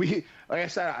like I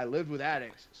said, I lived with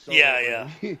addicts. So yeah.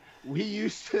 We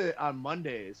used to on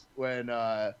Mondays when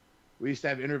we used to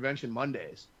have Intervention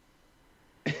Mondays.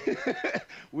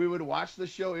 We would watch the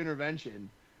show Intervention,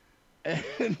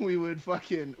 and we would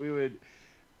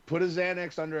put a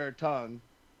Xanax under our tongue,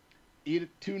 eat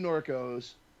 2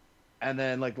 Norcos, and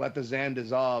then like let the Xan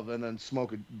dissolve, and then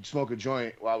smoke a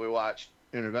joint while we watched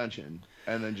Intervention,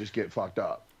 and then just get fucked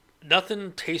up.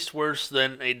 Nothing tastes worse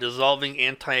than a dissolving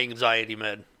anti-anxiety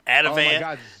med. Ativan, oh my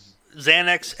God.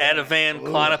 Xanax, Ativan,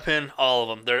 Klonopin, all of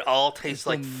them. They all taste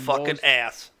like fucking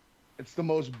ass. It's the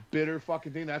most bitter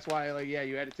fucking thing. That's why, like, yeah,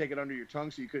 you had to take it under your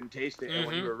tongue so you couldn't taste it. And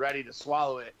when you were ready to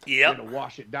swallow it, you had to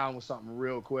wash it down with something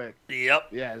real quick. Yep.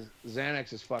 Yeah,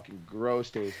 Xanax is fucking gross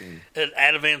tasting. And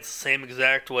Ativan's the same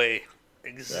exact way.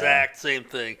 Same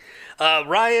thing.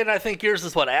 Ryan, I think yours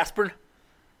is what, aspirin?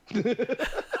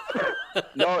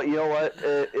 No, you know what?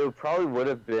 It probably would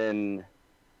have been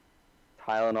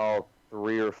Tylenol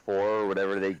 3 or 4 or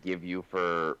whatever they give you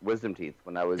for wisdom teeth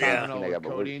when I was Tylenol with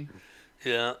codeine.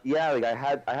 Yeah. Yeah, like I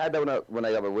had that when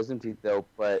I got my wisdom teeth though,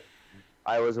 but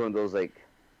I was one of those like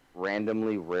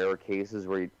randomly rare cases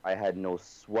where I had no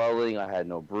swelling, I had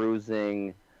no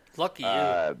bruising. Lucky you.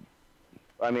 I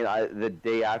mean, the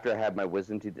day after I had my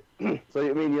wisdom teeth, so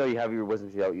I mean, you have your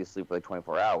wisdom teeth out, you sleep for like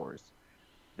 24 hours.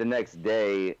 The next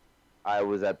day, I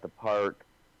was at the park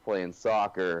playing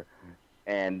soccer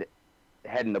and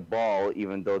heading the ball,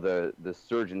 even though the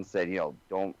surgeon said,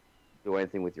 don't do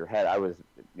anything with your head. I was,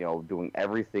 doing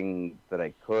everything that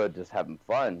I could, just having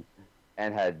fun,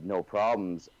 and had no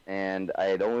problems. And I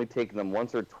had only taken them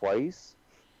once or twice,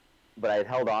 but I had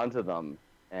held on to them,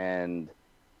 and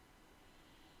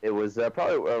it was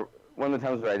probably one of the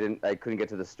times where I couldn't get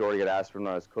to the store to get aspirin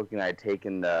when I was cooking. I had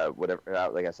taken whatever,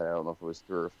 like I said, I don't know if it was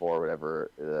 3 or 4,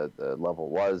 whatever the level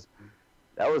was.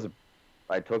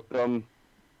 I took them,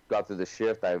 got through the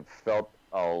shift. I felt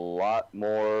a lot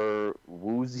more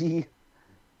woozy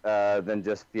than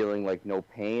just feeling like no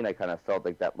pain. I kind of felt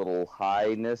like that little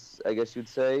highness, I guess you'd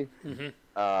say. Mm-hmm.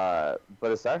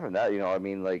 But aside from that, I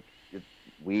mean, like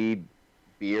weed,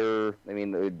 beer. I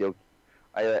mean,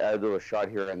 I do a shot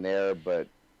here and there, but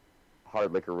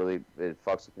hard liquor really it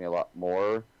fucks with me a lot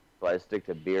more. So I stick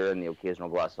to beer and the occasional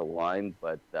glass of wine.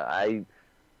 But my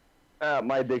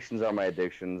addictions are my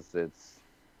addictions. That's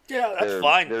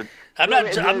fine. I'm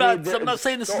not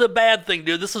saying this is a bad thing,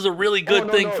 dude. This is a really good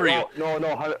thing for you. No,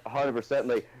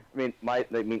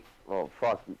 100%. Well,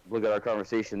 fuck. Look at our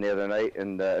conversation the other night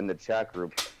in the chat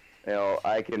group.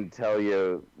 I can tell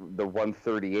you the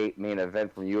 138 main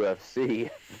event from UFC.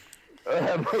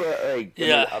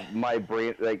 My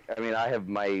brain, I have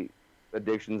my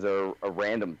addictions are a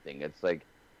random thing. It's like,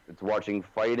 it's watching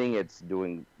fighting, it's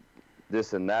doing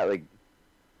this and that. Like,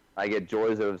 I get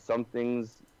joys out of some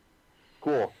things,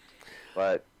 cool,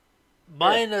 but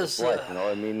mine is, life,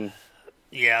 I mean.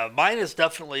 Yeah, mine has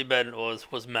definitely been,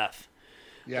 was meth.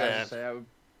 Yeah, I would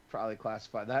probably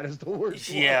classify that as the worst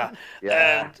one.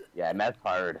 Yeah, meth's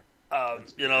hard.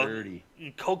 Dirty.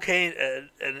 Cocaine, and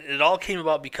it all came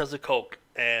about because of coke.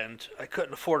 And I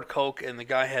couldn't afford coke, and the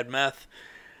guy had meth.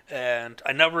 And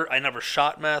I never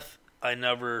shot meth. I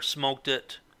never smoked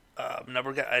it.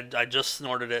 I just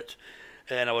snorted it.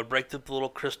 And I would break the little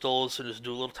crystals and just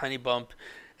do a little tiny bump.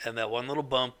 And that one little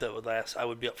bump that would last, I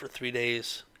would be up for 3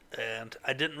 days. And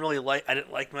I didn't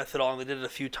like meth at all. And I did it a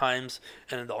few times.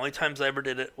 And the only times I ever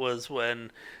did it was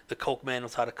when the coke man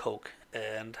was out of coke.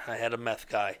 And I had a meth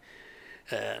guy.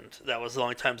 And that was the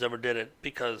only times I ever did it,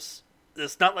 because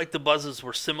it's not like the buzzes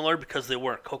were similar, because they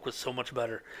weren't. Coke was so much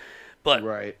better. But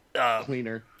right.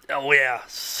 Cleaner. Oh yeah,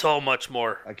 so much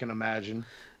more. I can imagine.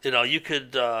 You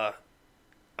could I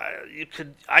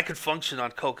could function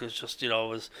on coke. It's just,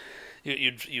 your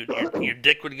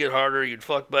dick would get harder, you'd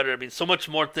fuck better. I mean, so much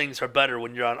more things are better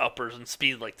when you're on uppers and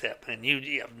speed like that, man.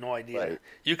 You have no idea. Right.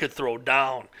 You could throw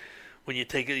down when you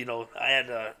take it.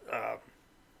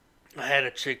 I had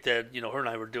a chick that, her and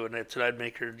I were doing it, so I'd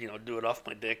make her, do it off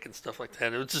my dick and stuff like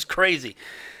that. It was just crazy.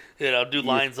 Do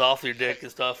lines off your dick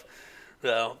and stuff.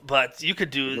 No, but you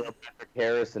could do Patrick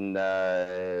Harris and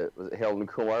was it Harold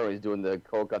Kumar when he's doing the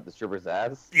coke up the stripper's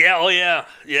ass. Yeah, oh yeah,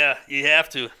 yeah. You have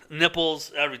to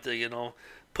nipples, everything. You know,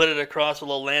 put it across a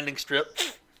little landing strip,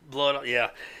 blow it up.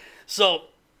 Yeah. So,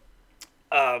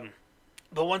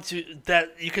 but once you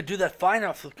could do that fine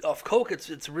off coke.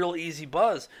 It's a real easy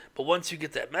buzz. But once you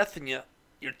get that meth in you,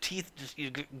 your teeth you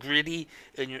get gritty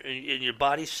and your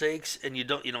body shakes and you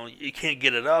can't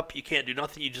get it up. You can't do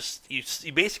nothing.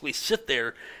 You basically sit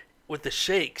there with the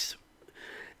shakes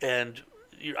and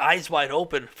your eyes wide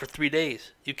open for 3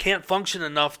 days. You can't function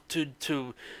enough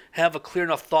to have a clear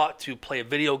enough thought to play a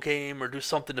video game or do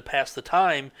something to pass the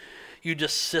time. You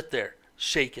just sit there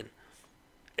shaking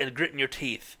and gritting your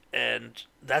teeth, and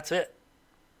that's it.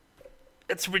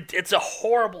 It's a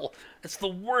horrible. It's the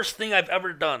worst thing I've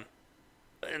ever done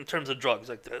in terms of drugs,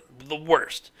 like the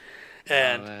worst.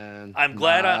 And I'm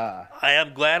glad I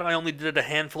am glad I only did it a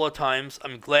handful of times.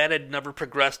 I'm glad I'd never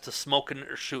progressed to smoking it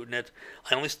or shooting it.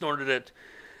 I only snorted it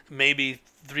maybe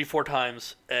 3-4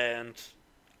 times, and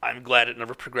I'm glad it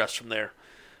never progressed from there.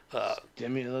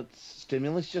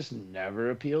 Stimulants just never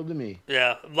appealed to me.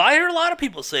 Yeah, I hear a lot of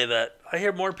people say that. I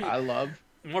hear more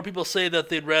people say that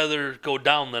they'd rather go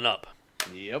down than up.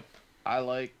 Yep, I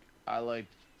like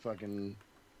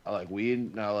weed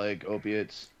and I like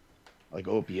opiates, like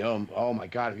opium. Oh my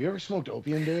god, have you ever smoked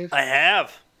opium, Dave? I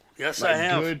have. Yes, I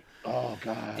have. Good. Oh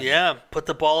god. Yeah, put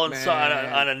the ball inside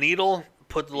on a needle,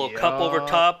 put the little cup over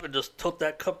top, and just took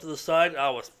that cup to the side. I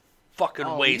was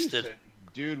fucking wasted.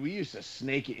 We used to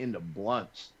snake it into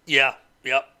blunts. Yeah,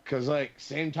 yep. Because, like,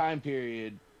 same time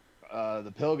period,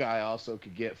 the pill guy also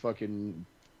could get fucking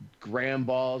gram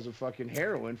balls of fucking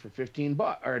heroin for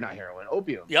 $15, or not heroin,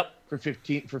 opium. Yep. For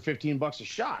 $15 a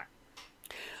shot.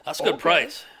 That's a good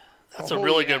price. That's a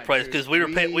really good price because we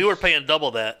were paying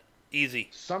double that. Easy.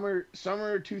 Summer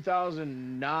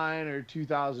 2009 or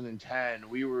 2010,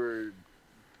 we were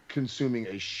consuming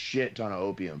a shit ton of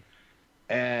opium.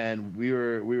 And we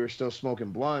were still smoking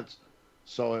blunts,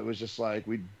 so it was just like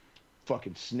we'd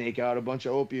fucking snake out a bunch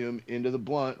of opium into the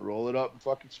blunt, roll it up, and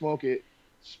fucking smoke it.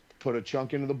 Put a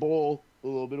chunk into the bowl, a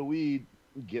little bit of weed,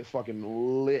 get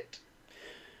fucking lit.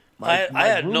 I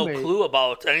had no clue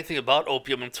about anything about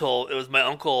opium until it was my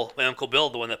uncle Bill,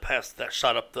 the one that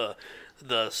shot up the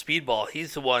speedball.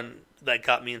 He's the one that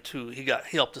got me into. He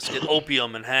helped us get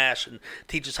opium and hash and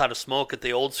teach us how to smoke it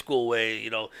the old school way,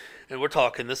 And we're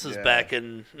talking, this is back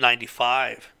in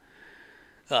 '95,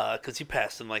 because he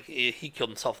passed him he killed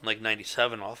himself in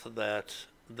 '97 off of that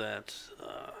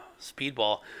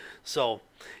speedball. So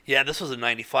yeah, this was in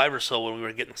 '95 or so when we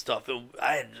were getting stuff.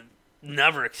 I had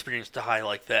never experienced a high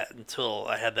like that until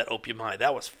I had that opium high.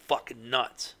 That was fucking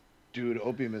nuts. Dude,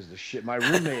 opium is the shit. My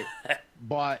roommate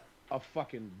bought a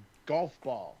fucking golf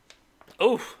ball.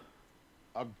 Oof.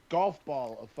 A golf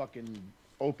ball of fucking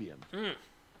opium.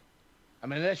 I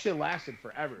mean, that shit lasted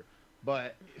forever.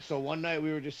 But, so one night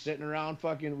we were just sitting around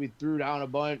we threw down a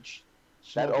bunch.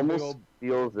 That almost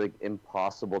feels like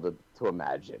impossible to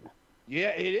imagine. Yeah,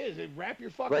 it is. Wrap your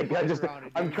fucking mind around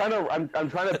it. I'm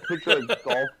trying to picture a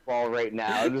golf ball right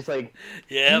now. I'm just like,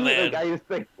 yeah, man. I just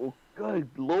think, oh, good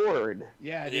lord.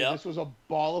 Yeah, dude, This was a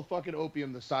ball of fucking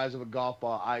opium the size of a golf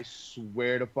ball. I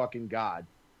swear to fucking God.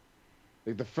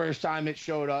 Like, the first time it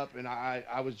showed up, and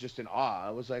I was just in awe.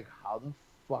 I was like, how the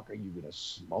fuck are you gonna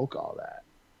smoke all that?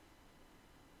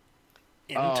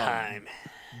 In time.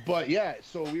 But yeah,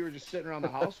 so we were just sitting around the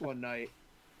house one night,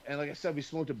 and like I said, we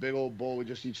smoked a big old bowl. We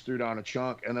just each threw down a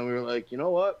chunk, and then we were like, you know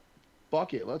what?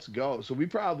 Fuck it, let's go. So we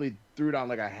probably threw down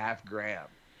like a half gram.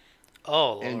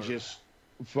 Oh, Lord. And just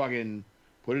fucking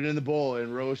put it in the bowl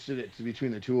and roasted it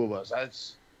between the two of us.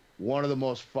 That's one of the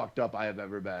most fucked up I have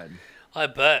ever been. I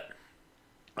bet.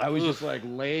 I was just like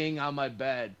laying on my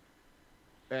bed,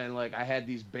 and like I had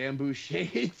these bamboo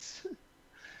shades,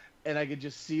 and I could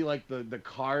just see like the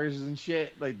cars and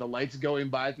shit, like the lights going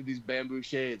by through these bamboo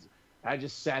shades. I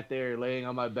just sat there laying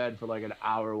on my bed for like an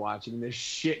hour watching this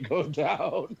shit go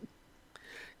down.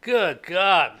 Good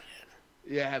God.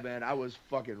 Yeah, man, I was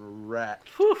fucking wrecked.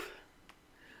 Whew.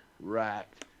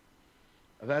 Wrecked.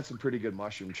 I've had some pretty good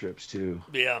mushroom trips too.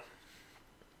 Yeah.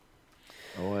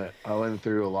 I went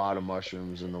through a lot of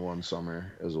mushrooms in the one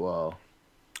summer as well.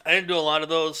 I didn't do a lot of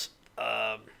those.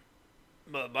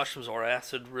 Mushrooms or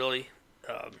acid, really.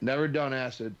 Never done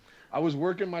acid. I was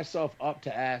working myself up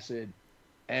to acid,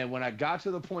 and when I got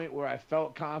to the point where I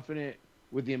felt confident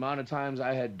with the amount of times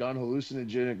I had done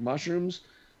hallucinogenic mushrooms,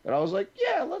 that I was like,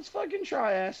 yeah, let's fucking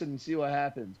try acid and see what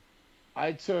happens.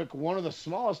 I took one of the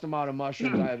smallest amount of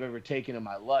mushrooms I have ever taken in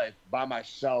my life by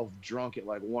myself, drunk at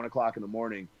like 1 o'clock in the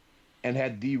morning, and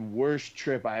had the worst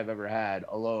trip I have ever had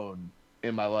alone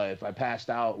in my life. I passed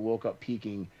out, woke up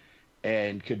peaking,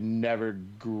 and could never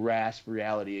grasp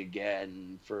reality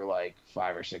again for like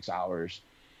 5 or 6 hours.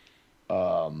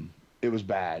 It was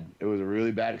bad. It was a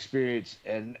really bad experience.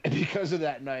 And because of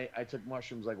that night, I took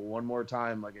mushrooms like one more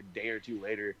time, like a day or two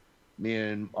later. Me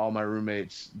and all my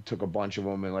roommates took a bunch of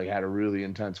them and like had a really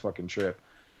intense fucking trip.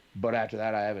 But after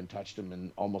that, I haven't touched them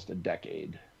in almost a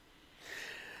decade.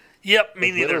 Yep,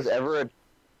 me neither. If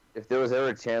there was ever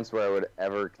a chance where I would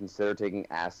ever consider taking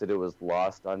acid, it was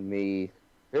lost on me.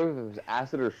 I don't know if it was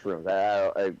acid or shrooms.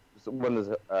 One of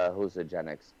those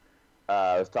hallucinogenics.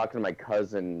 I was talking to my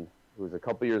cousin, who was a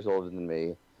couple years older than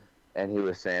me, and he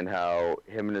was saying how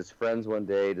him and his friends one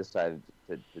day decided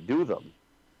to do them.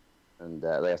 And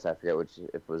I guess I forget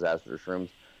if it was acid or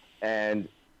shrooms. And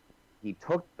he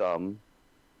took them,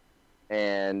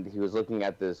 and he was looking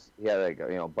at this. He had like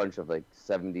a bunch of like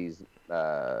 70s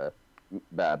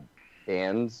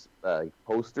bands,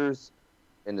 posters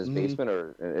in his basement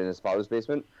or in his father's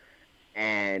basement,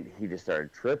 and he just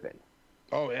started tripping.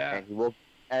 Oh yeah. And he woke,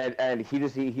 and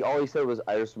he all he said was,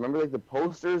 I just remember like the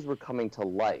posters were coming to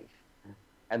life,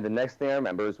 and the next thing I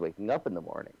remember was waking up in the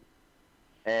morning,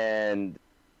 and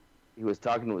he was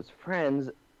talking to his friends,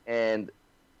 and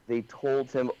they told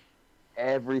him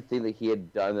everything that he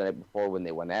had done the night before when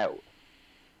they went out,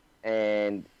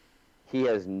 and he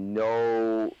has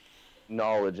no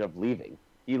knowledge of leaving.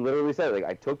 He literally said, like,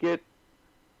 I took it,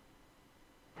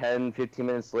 10, 15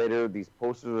 minutes later, these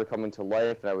posters were coming to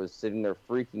life, and I was sitting there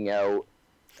freaking out,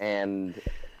 and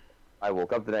I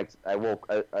woke up I woke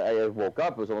up,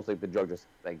 it was almost like the drug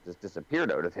just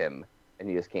disappeared out of him, and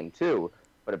he just came to,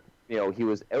 but, he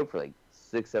was out for, like,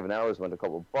 6-7 hours, went to a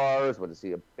couple of bars, went to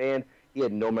see a band, he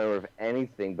had no memory of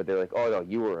anything, but they're like, oh, no,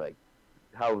 you were, like,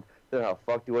 how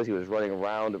fucked he was running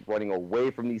around, running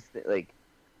away from these things, like,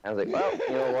 I was like, well,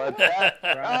 you know what?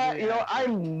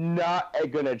 I'm not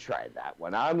going to try that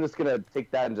one. I'm just going to take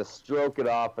that and just stroke it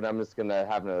off, and I'm just going to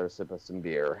have another sip of some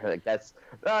beer. Like,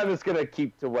 I'm just going to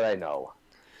keep to what I know.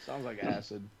 Sounds like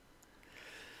acid.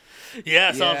 Yeah,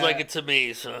 it sounds like it to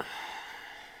me, so.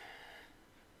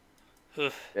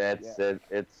 It's,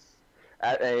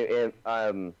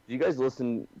 do you guys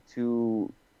listen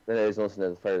to, I didn't listen to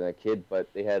the Friday Night Kid,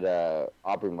 but they had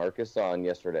Aubrey Marcus on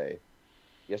yesterday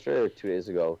or 2 days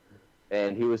ago,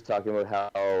 and he was talking about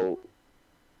how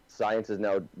science is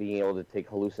now being able to take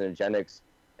hallucinogenics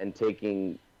and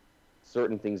taking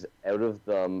certain things out of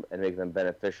them and make them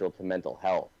beneficial to mental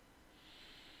health.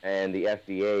 And the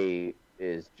FDA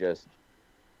is just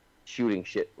shooting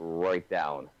shit right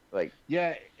down. Like,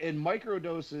 yeah, in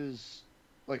microdoses,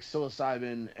 like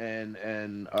psilocybin and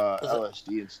LSD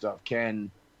and stuff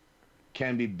can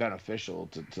be beneficial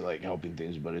to like helping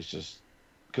things, but it's just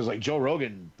because like Joe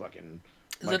Rogan fucking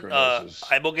microdoses.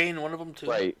 Ibogaine one of them too?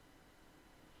 Right.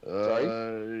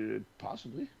 Sorry?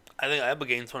 Possibly. I think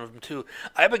Ibogaine's one of them too.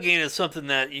 Ibogaine is something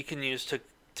that you can use to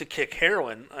kick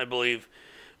heroin, I believe,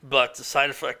 but the side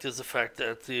effect is the fact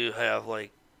that you have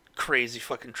like crazy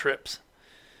fucking trips,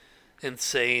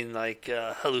 insane like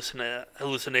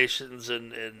hallucinations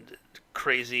and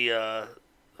crazy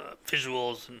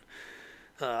visuals and.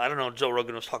 I don't know. Joe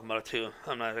Rogan was talking about it too.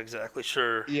 I'm not exactly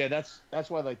sure. Yeah, that's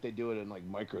why like they do it in like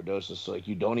microdoses. So like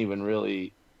you don't even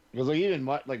really, because like even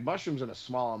like mushrooms in a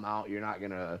small amount, you're not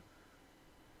gonna,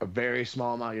 a very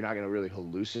small amount, you're not gonna really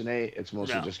hallucinate. It's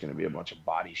mostly just gonna be a bunch of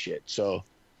body shit. So,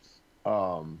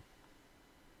 but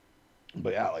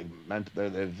yeah, like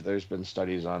there's been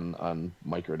studies on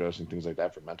microdosing things like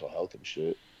that for mental health and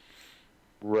shit.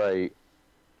 Right.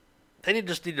 They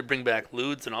just need to bring back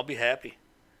Ludes, and I'll be happy.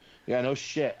 Yeah, no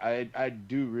shit. I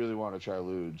do really want to try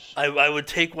Ludes. I would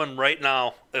take one right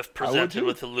now if presented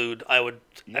with a Lude. I would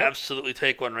absolutely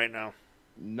take one right now.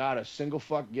 Not a single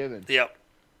fuck given. Yep.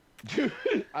 Dude,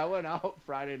 I went out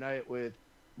Friday night with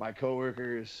my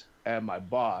coworkers and my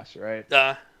boss, right?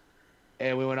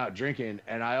 And we went out drinking,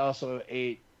 and I also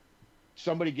ate.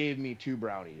 Somebody gave me 2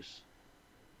 brownies,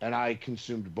 and I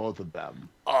consumed both of them.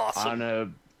 Awesome. On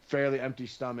a fairly empty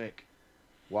stomach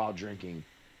while drinking,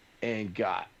 and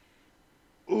got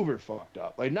uber fucked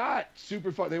up. Like, not super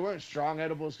fucked. They weren't strong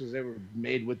edibles because they were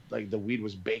made with, like, the weed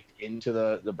was baked into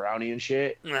the brownie and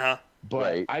shit. Uh-huh.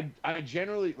 But I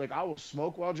generally, like, I will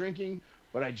smoke while drinking,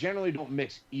 but I generally don't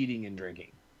mix eating and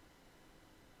drinking.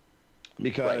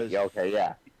 Because... Right. Okay,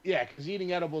 yeah. Yeah, because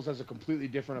eating edibles has a completely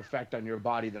different effect on your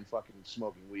body than fucking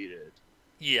smoking weed is.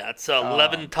 Yeah, it's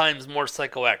 11 times more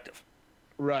psychoactive.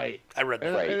 Right. I read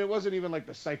that. And it wasn't even, like,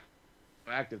 the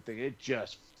psychoactive thing. It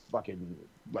just fucking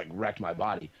like wrecked my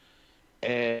body,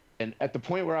 and at the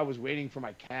point where I was waiting for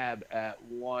my cab at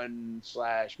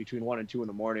between 1 and 2 in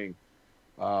the morning,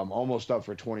 almost up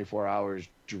for 24 hours,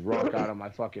 drunk out of my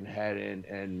fucking head,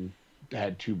 and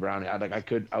had 2 brownies. I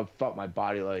felt my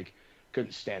body like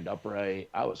couldn't stand upright.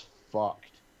 I was fucked.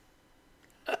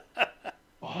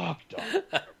 Fucked up.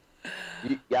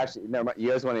 You actually, never mind. You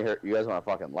guys want to hear? You guys want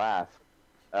to fucking laugh?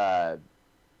 I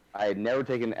had never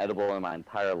taken an edible in my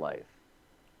entire life,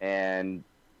 and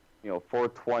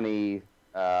 420,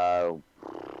 5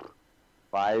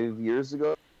 years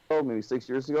ago, maybe 6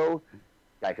 years ago,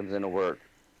 guy comes into work,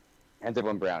 hands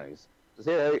everyone brownies.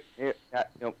 Says, hey,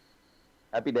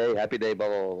 happy day, blah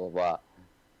blah blah blah.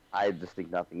 I just think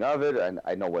nothing of it, and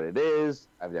I know what it is.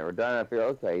 I've never done it. I figure,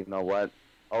 okay, you know what?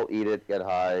 I'll eat it, get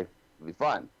high, it'll be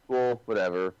fun, cool,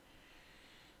 whatever.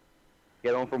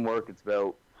 Get home from work. It's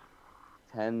about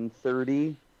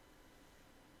 10:30.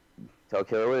 Tell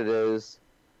Kara what it is.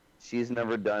 She's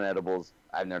never done edibles.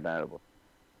 I've never done edibles.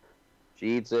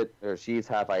 She eats it, or she eats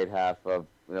half. I eat half of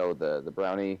the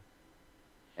brownie,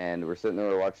 and we're sitting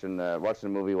there watching a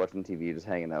movie, watching TV, just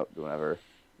hanging out, doing whatever.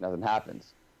 Nothing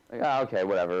happens. Like, okay,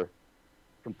 whatever.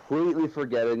 Completely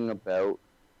forgetting about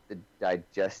the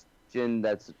digestion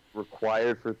that's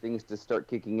required for things to start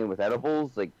kicking in with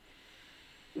edibles. Like,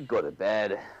 you go to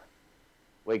bed,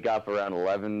 wake up around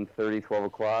 11:30, 12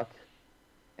 o'clock,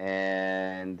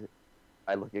 and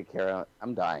I look at Kara.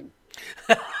 I'm dying.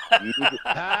 I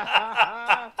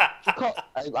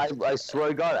swear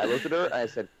to God, I looked at her and I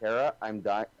said, Kara, I'm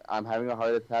dying. I'm having a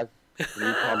heart attack. Can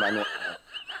you call 911?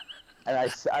 And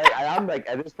I'm like,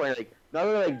 at this point, like, not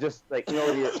only like just like,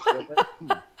 when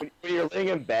you're laying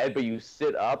in bed, but you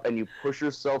sit up and you push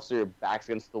yourself so your back's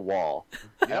against the wall.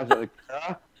 And I was like,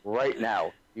 Kara, right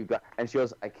now, and she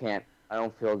goes, I can't. I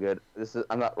don't feel good.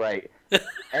 I'm not right.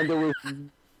 And there was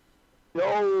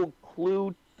no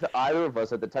clue to either of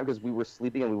us at the time because we were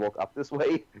sleeping and we woke up this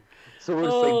way. So we're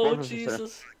just both of us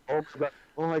Jesus. Oh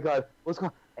my God, what's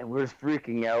going on? And we're just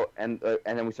freaking out, and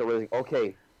then we start realizing,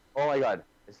 okay, oh my God,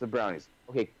 it's the brownies.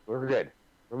 Okay, we're good.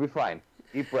 We'll be fine.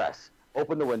 Deep breaths.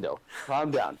 Open the window.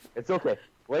 Calm down. It's okay.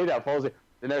 Lay down. Fall asleep.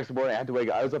 The next morning, I had to wake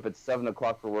up. I was up at 7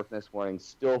 o'clock for work next morning,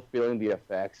 still feeling the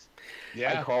effects.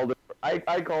 Yeah. I called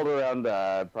around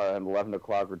probably 11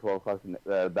 o'clock or 12 o'clock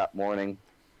that morning.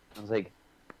 I was like,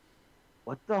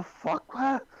 what the fuck?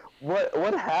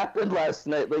 What happened last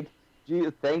night? Like, gee,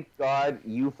 thank God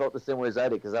you felt the same way as I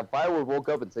did. Because if I woke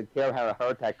up and said, Kara had a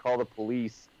heart attack, call the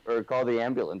police or call the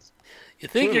ambulance. You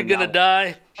think you're going to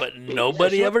die, but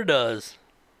nobody ever does.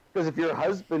 Because if your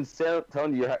husband's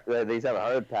telling you that he's having a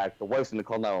heart attack, the wife's going to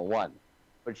call 911.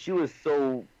 But she was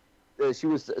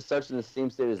such in the same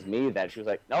state as me that she was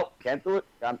like, nope, can't do it.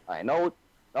 I know.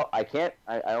 No, I can't.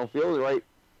 I don't feel it right.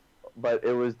 But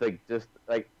it was like, just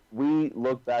like, we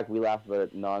look back, we laugh about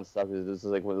it nonstop. This is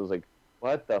like when it was like,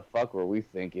 what the fuck were we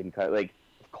thinking? Like,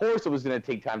 of course it was going to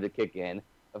take time to kick in.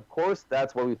 Of course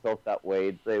that's why we felt that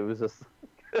way. It was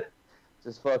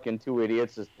just fucking 2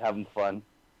 idiots just having fun.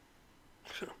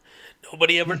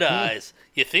 Nobody ever dies.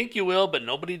 You think you will, but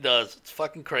nobody does. It's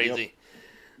fucking crazy.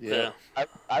 Yep. Yeah.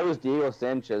 I was Diego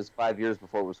Sanchez 5 years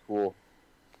before it was cool.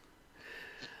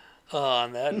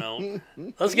 On that note,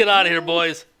 let's get out of here,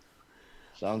 boys.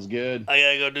 Sounds good. I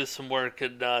gotta go do some work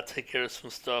and take care of some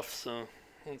stuff. So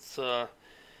let's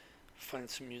find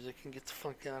some music and get the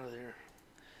fuck out of there.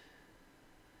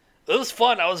 It was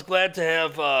fun. I was glad to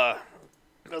have. I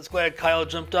was glad Kyle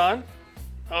jumped on.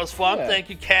 That was fun. Yeah. Thank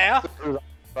you, Kyle.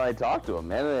 I talked to him,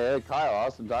 man. Hey, Kyle,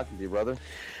 awesome talking to you, brother.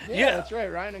 Yeah, that's right.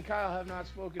 Ryan and Kyle have not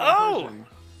spoken in person.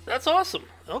 That's awesome.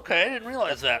 Okay, I didn't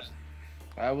realize that.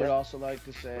 I would also like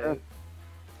to say,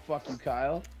 fuck you,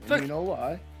 Kyle. And you know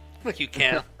why? Fuck you,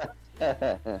 Cam.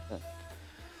 I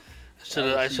should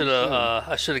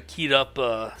have keyed up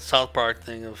South Park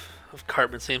thing of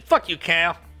Cartman saying "fuck you,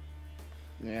 Cam."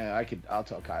 Yeah, I'll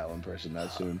tell Kyle in person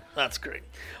that soon. That's great.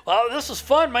 Well, this was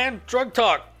fun, man. Drug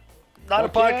talk, not a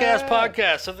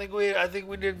podcast. I think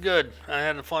we did good. I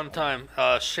had a fun time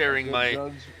sharing my.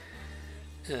 Drugs.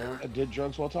 Yeah, I did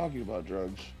drugs while talking about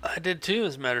drugs. I did too,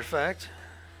 as a matter of fact.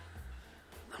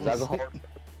 That's a hard.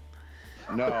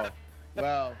 No.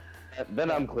 Well, then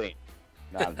I'm clean.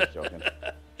 No, I'm just joking.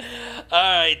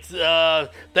 All right.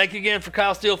 Thank you again for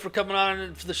Kyle Steele for coming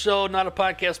on for the show. Not a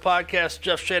podcast.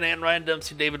 Jeff Shanahan, Ryan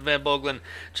Dempsey, David Van Boglen.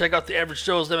 Check out the Average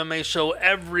Joe's MMA show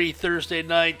every Thursday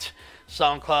night.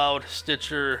 SoundCloud,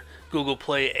 Stitcher, Google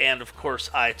Play, and, of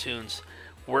course, iTunes.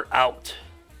 We're out.